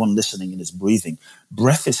conversation. Everyone listening is breathing.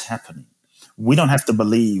 Breath is happening. We don't have to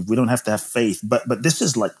believe. We don't have to have faith. But this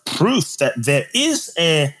is like proof that there is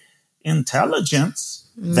a intelligence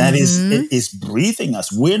that is breathing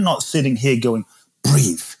us. We're not sitting here going,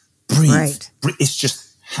 breathe. Right. Breathe. It's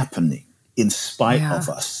just happening in spite of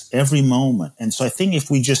us every moment. And so I think if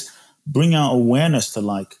we just bring our awareness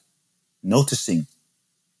to noticing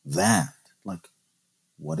that,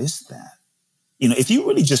 what is that? If you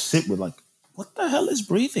really just sit with what the hell is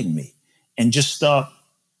breathing me? And just start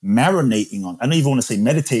marinating on. I don't even want to say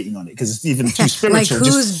meditating on it, because it's even too spiritual.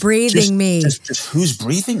 Who's breathing me? Just who's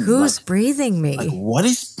breathing me? Who's breathing me? What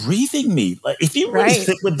is breathing me? If you really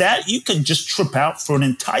sit with that, you can just trip out for an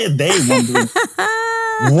entire day wondering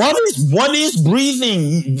what is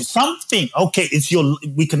breathing? Something. Okay,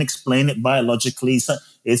 we can explain it biologically. So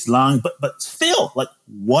it's lungs, but still,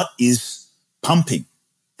 what is pumping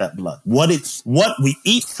that blood? What we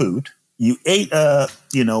eat food. You ate, a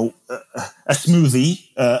smoothie,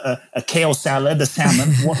 a kale salad, a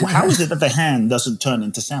salmon. How is it that the hand doesn't turn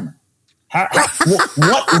into salmon? What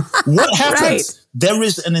happens? Right. There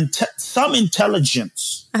is some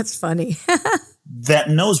intelligence. That's funny. that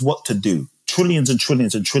knows what to do. Trillions and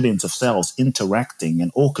trillions and trillions of cells interacting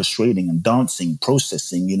and orchestrating and dancing,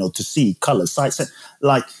 processing. To see color, sight, sound.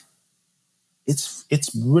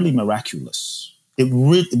 It's really miraculous. It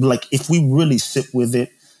really if we really sit with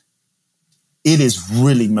it. It is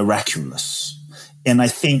really miraculous. And I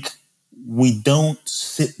think we don't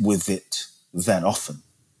sit with it that often.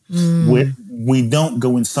 We don't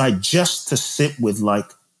go inside just to sit with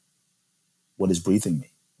what is breathing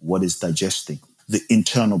me? What is digesting? The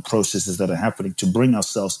internal processes that are happening, to bring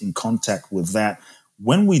ourselves in contact with that.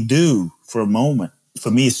 When we do, for a moment,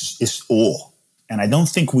 for me, it's awe. And I don't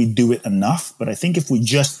think we do it enough, but I think if we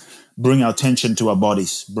just bring our attention to our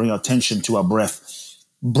bodies, bring our attention to our breath,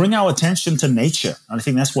 bring our attention to nature. And I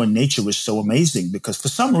think that's why nature is so amazing, because for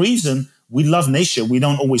some reason we love nature. We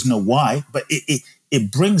don't always know why, but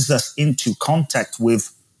it brings us into contact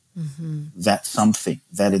with that something,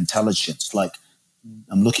 that intelligence. Like,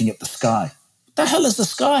 I'm looking at the sky. What the hell is the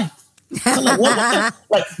sky?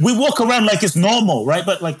 Like, we walk around like it's normal, right?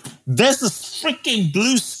 But like, there's this freaking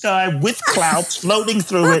blue sky with clouds floating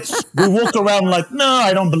through it. We walk around like, no,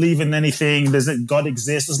 I don't believe in anything. God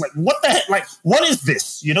exists? It's like, what the heck? Like, what is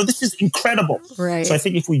this? You know, this is incredible. Right. So I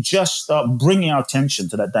think if we just start bringing our attention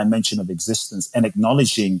to that dimension of existence and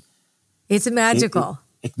acknowledging, it's magical.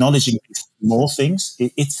 Acknowledging small things,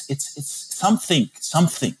 it's something.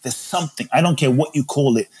 There's something. I don't care what you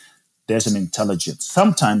call it. There's an intelligence.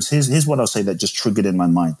 Sometimes, here's what I'll say that just triggered in my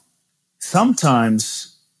mind.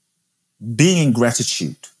 Sometimes being in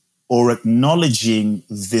gratitude or acknowledging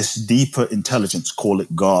this deeper intelligence, call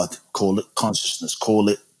it God, call it consciousness, call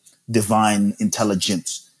it divine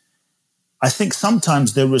intelligence. I think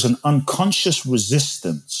sometimes there is an unconscious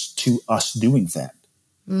resistance to us doing that.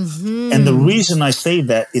 And the reason I say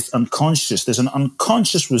that is unconscious. There's an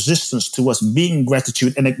unconscious resistance to us being in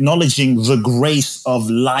gratitude and acknowledging the grace of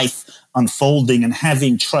life unfolding and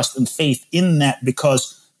having trust and faith in that,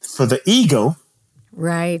 because for the ego,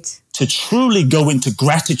 right, to truly go into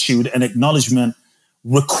gratitude and acknowledgement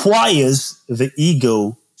requires the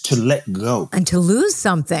ego to let go. And to lose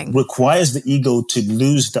something. Requires the ego to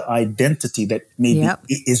lose the identity that maybe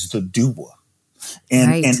it is the doer.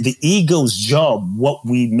 And the ego's job, what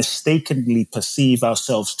we mistakenly perceive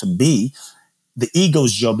ourselves to be, the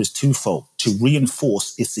ego's job is twofold: to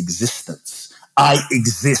reinforce its existence. I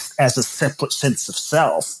exist as a separate sense of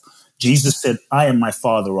self. Jesus said, I and my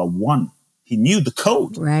Father are one. He knew the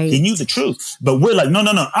code. Right. He knew the truth. But we're like, no.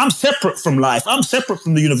 I'm separate from life. I'm separate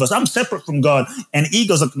from the universe. I'm separate from God. And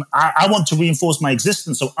ego's like, I want to reinforce my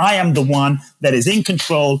existence. So I am the one that is in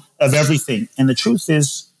control of everything. And the truth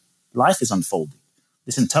is, life is unfolding.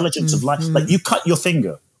 This intelligence of life. Like, you cut your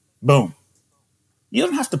finger, boom. You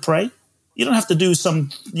don't have to pray. You don't have to do some,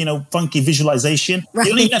 funky visualization. Right.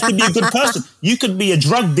 You don't even have to be a good person. You could be a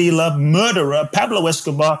drug dealer, murderer, Pablo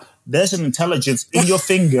Escobar. There's an intelligence in your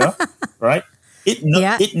finger, right? It's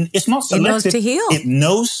not selective. It knows to heal. It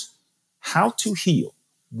knows how to heal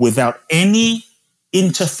without any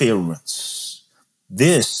interference.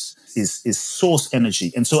 This is source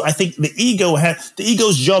energy. And so I think the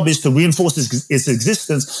ego's job is to reinforce its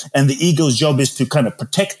existence, and the ego's job is to kind of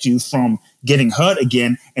protect you from getting hurt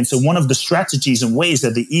again. And so one of the strategies and ways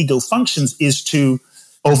that the ego functions is to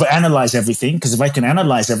overanalyze everything, because if I can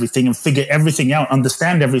analyze everything and figure everything out,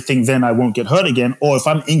 understand everything, then I won't get hurt again. Or if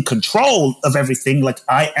I'm in control of everything, like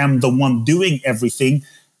I am the one doing everything,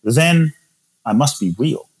 then I must be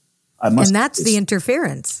real. And that's the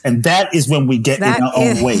interference. And that is when we get in our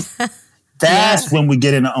own way. That's when we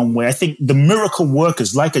get in our own way. I think the miracle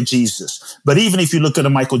workers, like a Jesus, but even if you look at a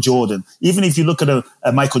Michael Jordan, even if you look at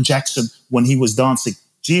a Michael Jackson when he was dancing,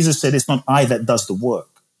 Jesus said, it's not I that does the work.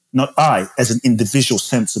 Not I as an individual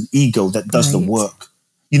sense of ego that does the work.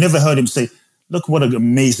 You never heard him say, look what an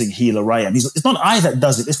amazing healer I am. It's not I that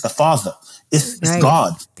does it. It's the Father. It's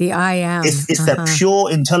God. The I am. It's that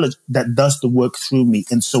pure intelligence that does the work through me.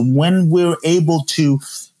 And so when we're able to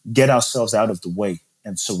get ourselves out of the way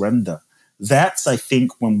and surrender, that's, I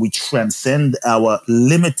think, when we transcend our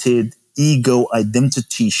limited ego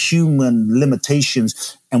identity, human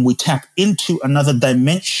limitations, and we tap into another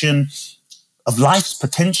dimension of life's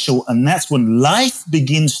potential. And that's when life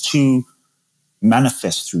begins to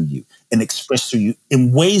manifest through you and express through you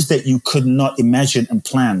in ways that you could not imagine and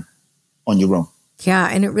plan on your own. Yeah,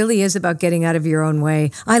 and it really is about getting out of your own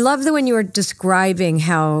way. I love that when you were describing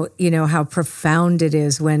how profound it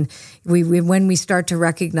is when we start to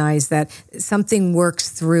recognize that something works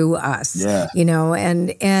through us. Yeah.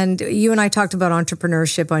 And you and I talked about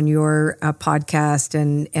entrepreneurship on your podcast,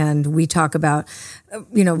 and we talk about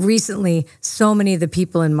recently so many of the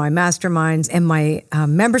people in my masterminds and my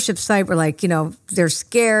membership site were like, they're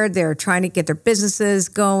scared, they're trying to get their businesses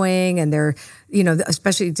going, and they're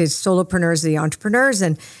especially the solopreneurs, the entrepreneurs,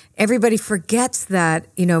 and everybody forgets that,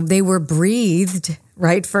 they were breathed,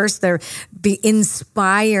 right? First, they're be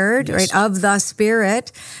inspired, right, of the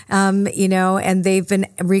Spirit, and they've been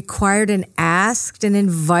required and asked and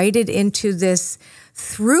invited into this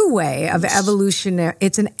throughway of evolutionary.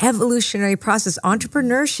 It's an evolutionary process.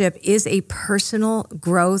 Entrepreneurship is a personal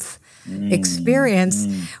growth experience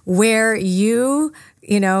where you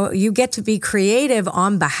get to be creative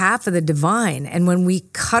on behalf of the divine. And when we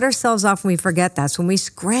cut ourselves off and we forget, that's when we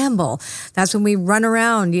scramble. That's when we run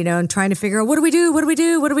around, and trying to figure out, what do we do? What do we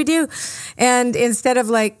do? What do we do? And instead of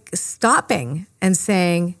like stopping and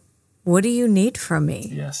saying, what do you need from me?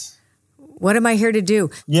 Yes. What am I here to do?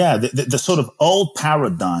 Yeah, the sort of old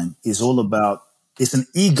paradigm is all about, it's an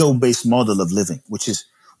ego-based model of living, which is,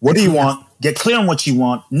 what do you want? Get clear on what you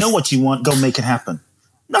want, know what you want, go make it happen.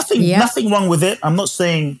 Nothing wrong with it. I'm not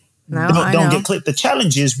saying don't get clear. The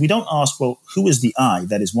challenge is we don't ask, well, who is the I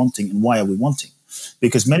that is wanting and why are we wanting?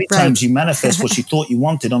 Because many times you manifest what you thought you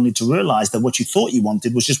wanted only to realize that what you thought you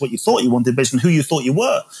wanted was just what you thought you wanted based on who you thought you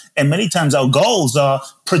were. And many times our goals are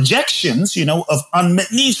projections, of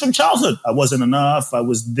unmet needs from childhood. I wasn't enough. I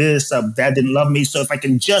was this. Dad didn't love me. So if I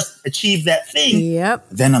can just achieve that thing,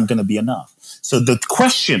 then I'm going to be enough. So the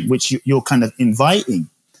question which you're kind of inviting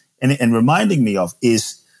and reminding me of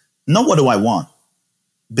is not what do I want?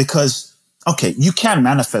 Because, okay, you can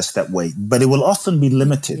manifest that way, but it will often be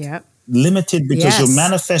limited. Yep. Limited because you're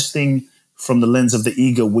manifesting from the lens of the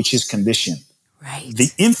ego, which is conditioned. Right.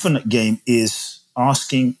 The infinite game is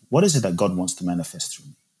asking, what is it that God wants to manifest through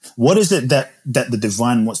me? What is it that the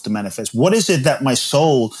divine wants to manifest? What is it that my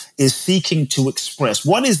soul is seeking to express?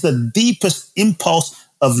 What is the deepest impulse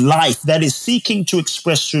of life that is seeking to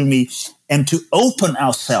express through me, and to open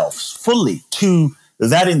ourselves fully to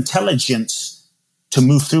that intelligence to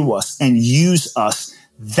move through us and use us?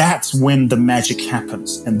 That's when the magic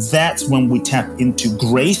happens. And that's when we tap into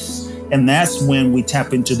grace. And that's when we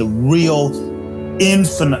tap into the real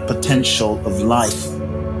infinite potential of life.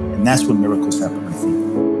 And that's when miracles happen, I think.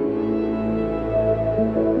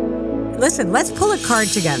 Listen, let's pull a card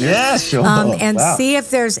together. Yeah, sure. And see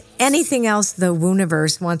if there's anything else the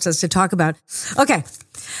Wooniverse wants us to talk about. Okay.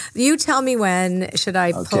 You tell me when. Should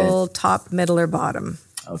I pull top, middle, or bottom?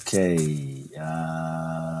 Okay.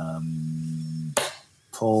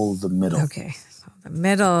 Pull the middle. Okay. The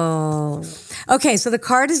middle. Okay, so the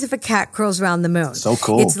card is if a cat curls around the moon. So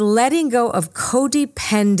cool. It's letting go of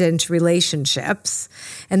codependent relationships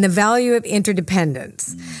and the value of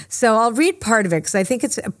interdependence. So I'll read part of it because I think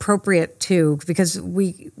it's appropriate too, because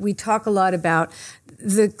we talk a lot about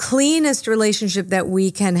the cleanest relationship that we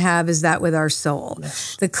can have is that with our soul.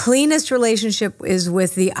 Yes. The cleanest relationship is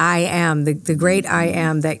with the I am, the great I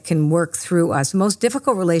am that can work through us. The most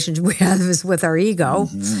difficult relationship we have is with our ego,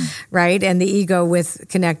 right? And the ego with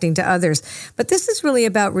connecting to others. But this is really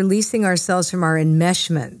about releasing ourselves from our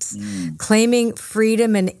enmeshments, claiming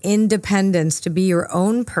freedom and independence to be your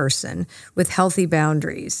own person with healthy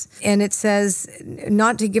boundaries. And it says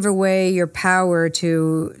not to give away your power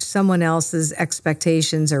to someone else's expectations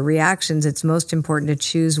or reactions. It's most important to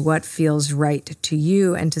choose what feels right to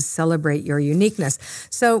you and to celebrate your uniqueness.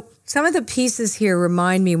 So some of the pieces here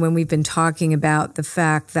remind me when we've been talking about the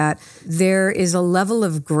fact that there is a level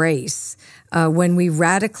of grace when we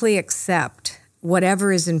radically accept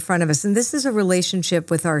whatever is in front of us. And this is a relationship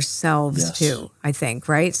with ourselves too, I think,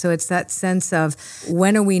 right? So it's that sense of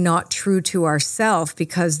when are we not true to ourselves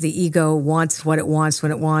because the ego wants what it wants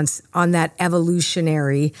when it wants on that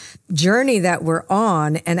evolutionary journey that we're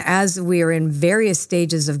on. And as we are in various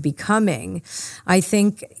stages of becoming, I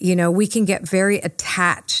think, we can get very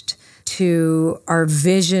attached to our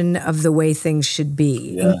vision of the way things should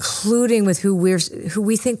be, including with who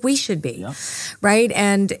we think we should be, right?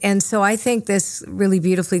 And so I think this really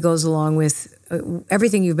beautifully goes along with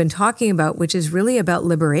everything you've been talking about, which is really about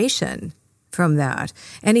liberation from that.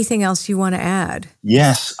 Anything else you want to add?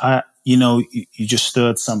 Yes, you just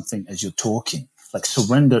stirred something as you're talking. Like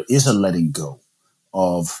surrender is a letting go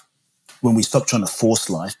of when we stop trying to force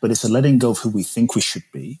life, but it's a letting go of who we think we should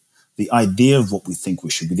be. The idea of what we think we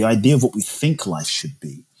should be, the idea of what we think life should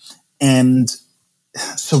be. And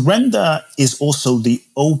surrender is also the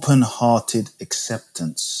open-hearted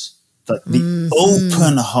acceptance, the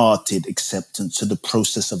open-hearted acceptance to the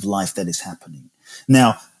process of life that is happening.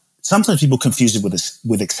 Now, sometimes people confuse it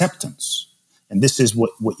with acceptance. And this is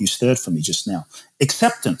what you stirred for me just now.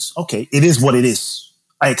 Acceptance, okay, it is what it is.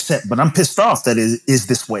 I accept, but I'm pissed off that it is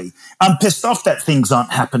this way. I'm pissed off that things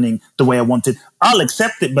aren't happening the way I wanted. I'll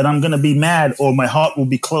accept it, but I'm going to be mad or my heart will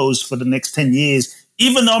be closed for the next 10 years,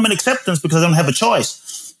 even though I'm in acceptance because I don't have a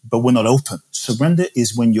choice. But we're not open. Surrender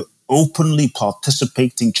is when you're openly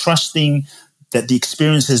participating, trusting that the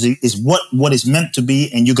experience is what is meant to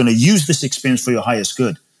be, and you're going to use this experience for your highest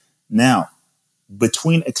good. Now,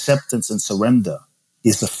 between acceptance and surrender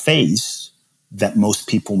is a phase that most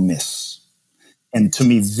people miss. And to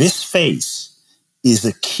me, this phase is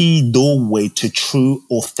a key doorway to true,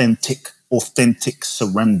 authentic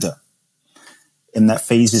surrender. and that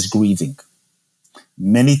phase is grieving.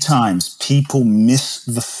 Many times people miss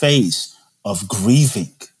the phase of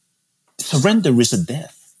grieving. Surrender is a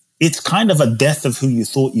death. It's kind of a death of who you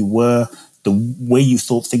thought you were, the way you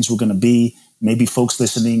thought things were going to be. Maybe folks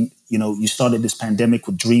listening, you started this pandemic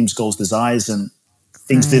with dreams, goals, desires, and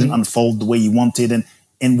things didn't unfold the way you wanted.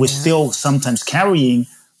 And we're still sometimes carrying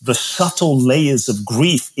the subtle layers of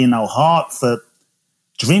grief in our heart for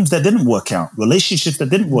dreams that didn't work out, relationships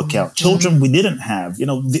that didn't work out, children we didn't have,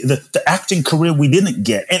 the acting career we didn't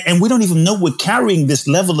get. And we don't even know we're carrying this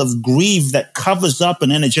level of grief that covers up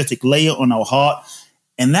an energetic layer on our heart.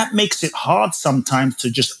 And that makes it hard sometimes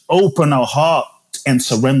to just open our heart and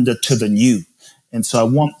surrender to the new. And so I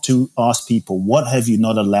want to ask people, what have you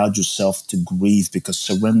not allowed yourself to grieve? Because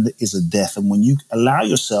surrender is a death. And when you allow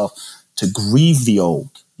yourself to grieve the old,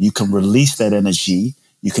 you can release that energy.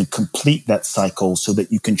 You can complete that cycle so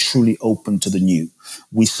that you can truly open to the new.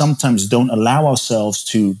 We sometimes don't allow ourselves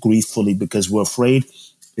to grieve fully because we're afraid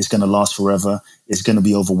it's going to last forever. It's going to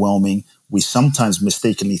be overwhelming. We sometimes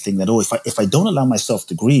mistakenly think that, if I don't allow myself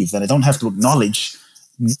to grieve, then I don't have to acknowledge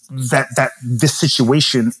that this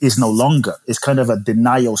situation is no longer. It's kind of a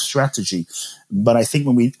denial strategy. But I think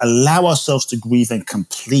when we allow ourselves to grieve and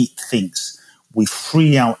complete things, we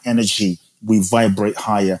free our energy, we vibrate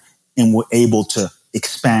higher, and we're able to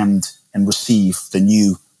expand and receive the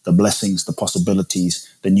new, the blessings, the possibilities,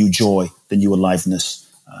 the new joy, the new aliveness,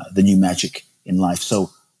 the new magic in life.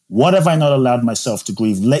 So what have I not allowed myself to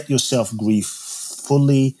grieve? Let yourself grieve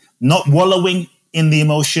fully, not wallowing in the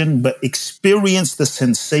emotion, but experience the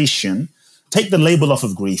sensation. Take the label off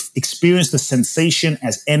of grief. Experience the sensation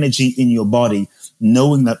as energy in your body,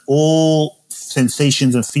 knowing that all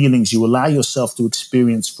sensations and feelings you allow yourself to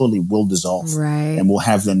experience fully will dissolve and will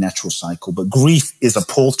have their natural cycle. But grief is a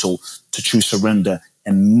portal to true surrender.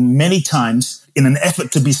 And many times, in an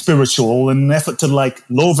effort to be spiritual, in an effort to law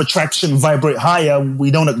of attraction, vibrate higher, we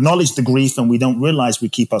don't acknowledge the grief and we don't realize we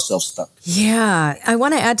keep ourselves stuck. Yeah. I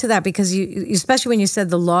want to add to that because you, especially when you said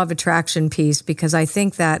the law of attraction piece, because I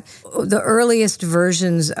think that the earliest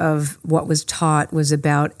versions of what was taught was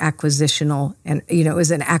about acquisitional, and, it was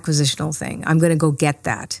an acquisitional thing. I'm going to go get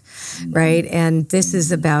that. Right. And this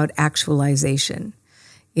is about actualization.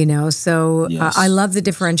 So Yes. I love the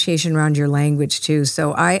differentiation around your language too.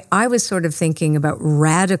 So I was sort of thinking about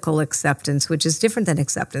radical acceptance, which is different than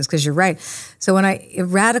acceptance, because you're right. So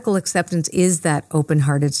radical acceptance is that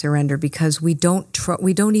open-hearted surrender, because we don't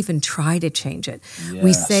even try to change it. Yes.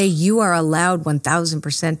 We say you are allowed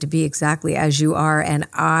 1,000% to be exactly as you are, and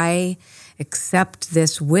I accept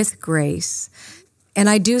this with grace. And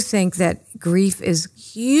I do think that grief is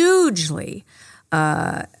hugely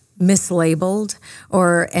mislabeled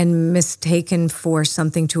and mistaken for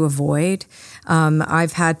something to avoid.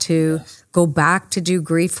 I've had to go back to do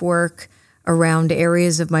grief work around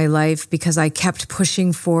areas of my life because I kept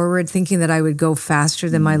pushing forward, thinking that I would go faster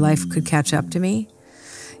than my life could catch up to me.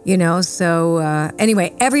 So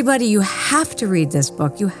anyway, everybody, you have to read this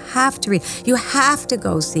book. You have to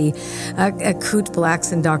go see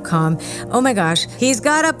KuteBlackson.com. Oh my gosh, he's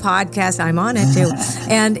got a podcast. I'm on it too.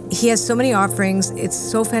 And he has so many offerings. It's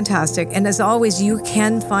so fantastic. And as always, you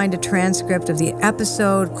can find a transcript of the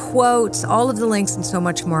episode, quotes, all of the links and so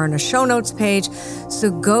much more on a show notes page. So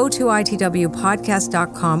go to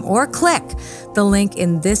itwpodcast.com or click the link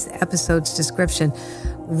in this episode's description.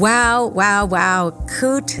 Wow.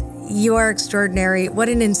 Kute, you are extraordinary. What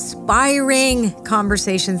an inspiring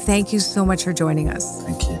conversation. Thank you so much for joining us.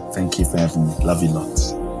 Thank you. Thank you for having me. Love you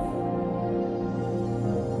lots.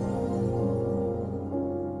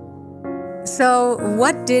 So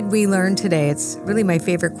what did we learn today? It's really my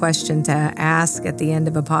favorite question to ask at the end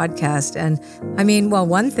of a podcast. And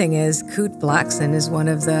one thing is Kute Blackson is one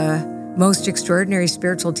of the most extraordinary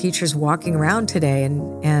spiritual teachers walking around today.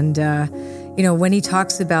 And when he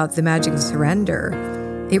talks about the magic of surrender,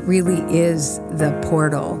 it really is the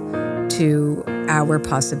portal to our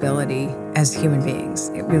possibility as human beings.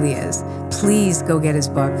 It really is. Please go get his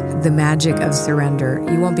book, The Magic of Surrender.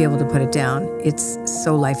 You won't be able to put it down. It's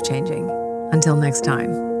so life-changing. Until next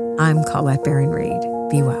time, I'm Colette Barron-Reed.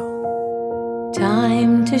 Be well.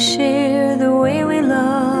 Time to share the way we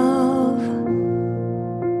love.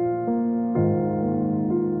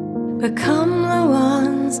 Become the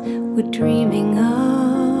ones we're dreaming of.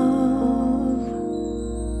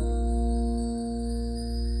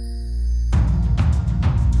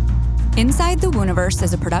 Inside the Wooniverse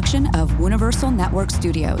is a production of Wooniversal Network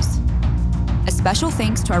Studios. A special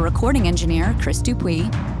thanks to our recording engineer, Chris Dupuis,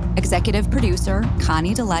 executive producer,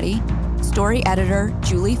 Connie Deletti, story editor,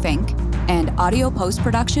 Julie Fink, and audio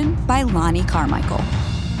post-production by Lonnie Carmichael.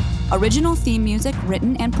 Original theme music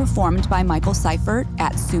written and performed by Michael Seifert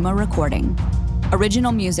at Suma Recording.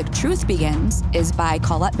 Original music Truth Begins is by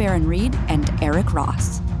Colette Barron-Reed and Eric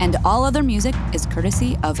Ross. And all other music is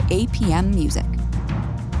courtesy of APM Music.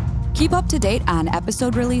 Keep up to date on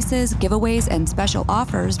episode releases, giveaways, and special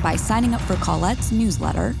offers by signing up for Colette's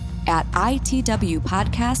newsletter at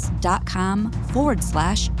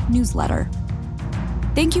itwpodcast.com/newsletter.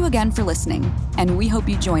 Thank you again for listening, and we hope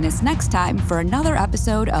you join us next time for another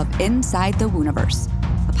episode of Inside the Wooniverse,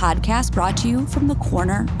 a podcast brought to you from the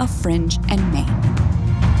corner of Fringe and Maine.